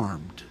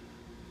disarmed.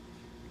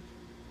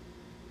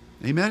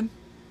 Amen?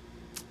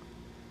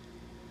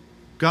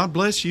 God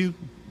bless you.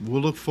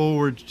 We'll look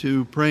forward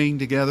to praying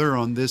together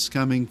on this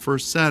coming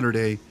first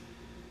Saturday.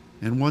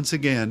 And once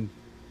again,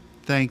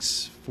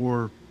 thanks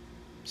for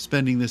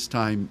spending this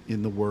time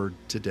in the Word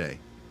today.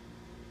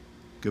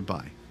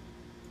 Goodbye.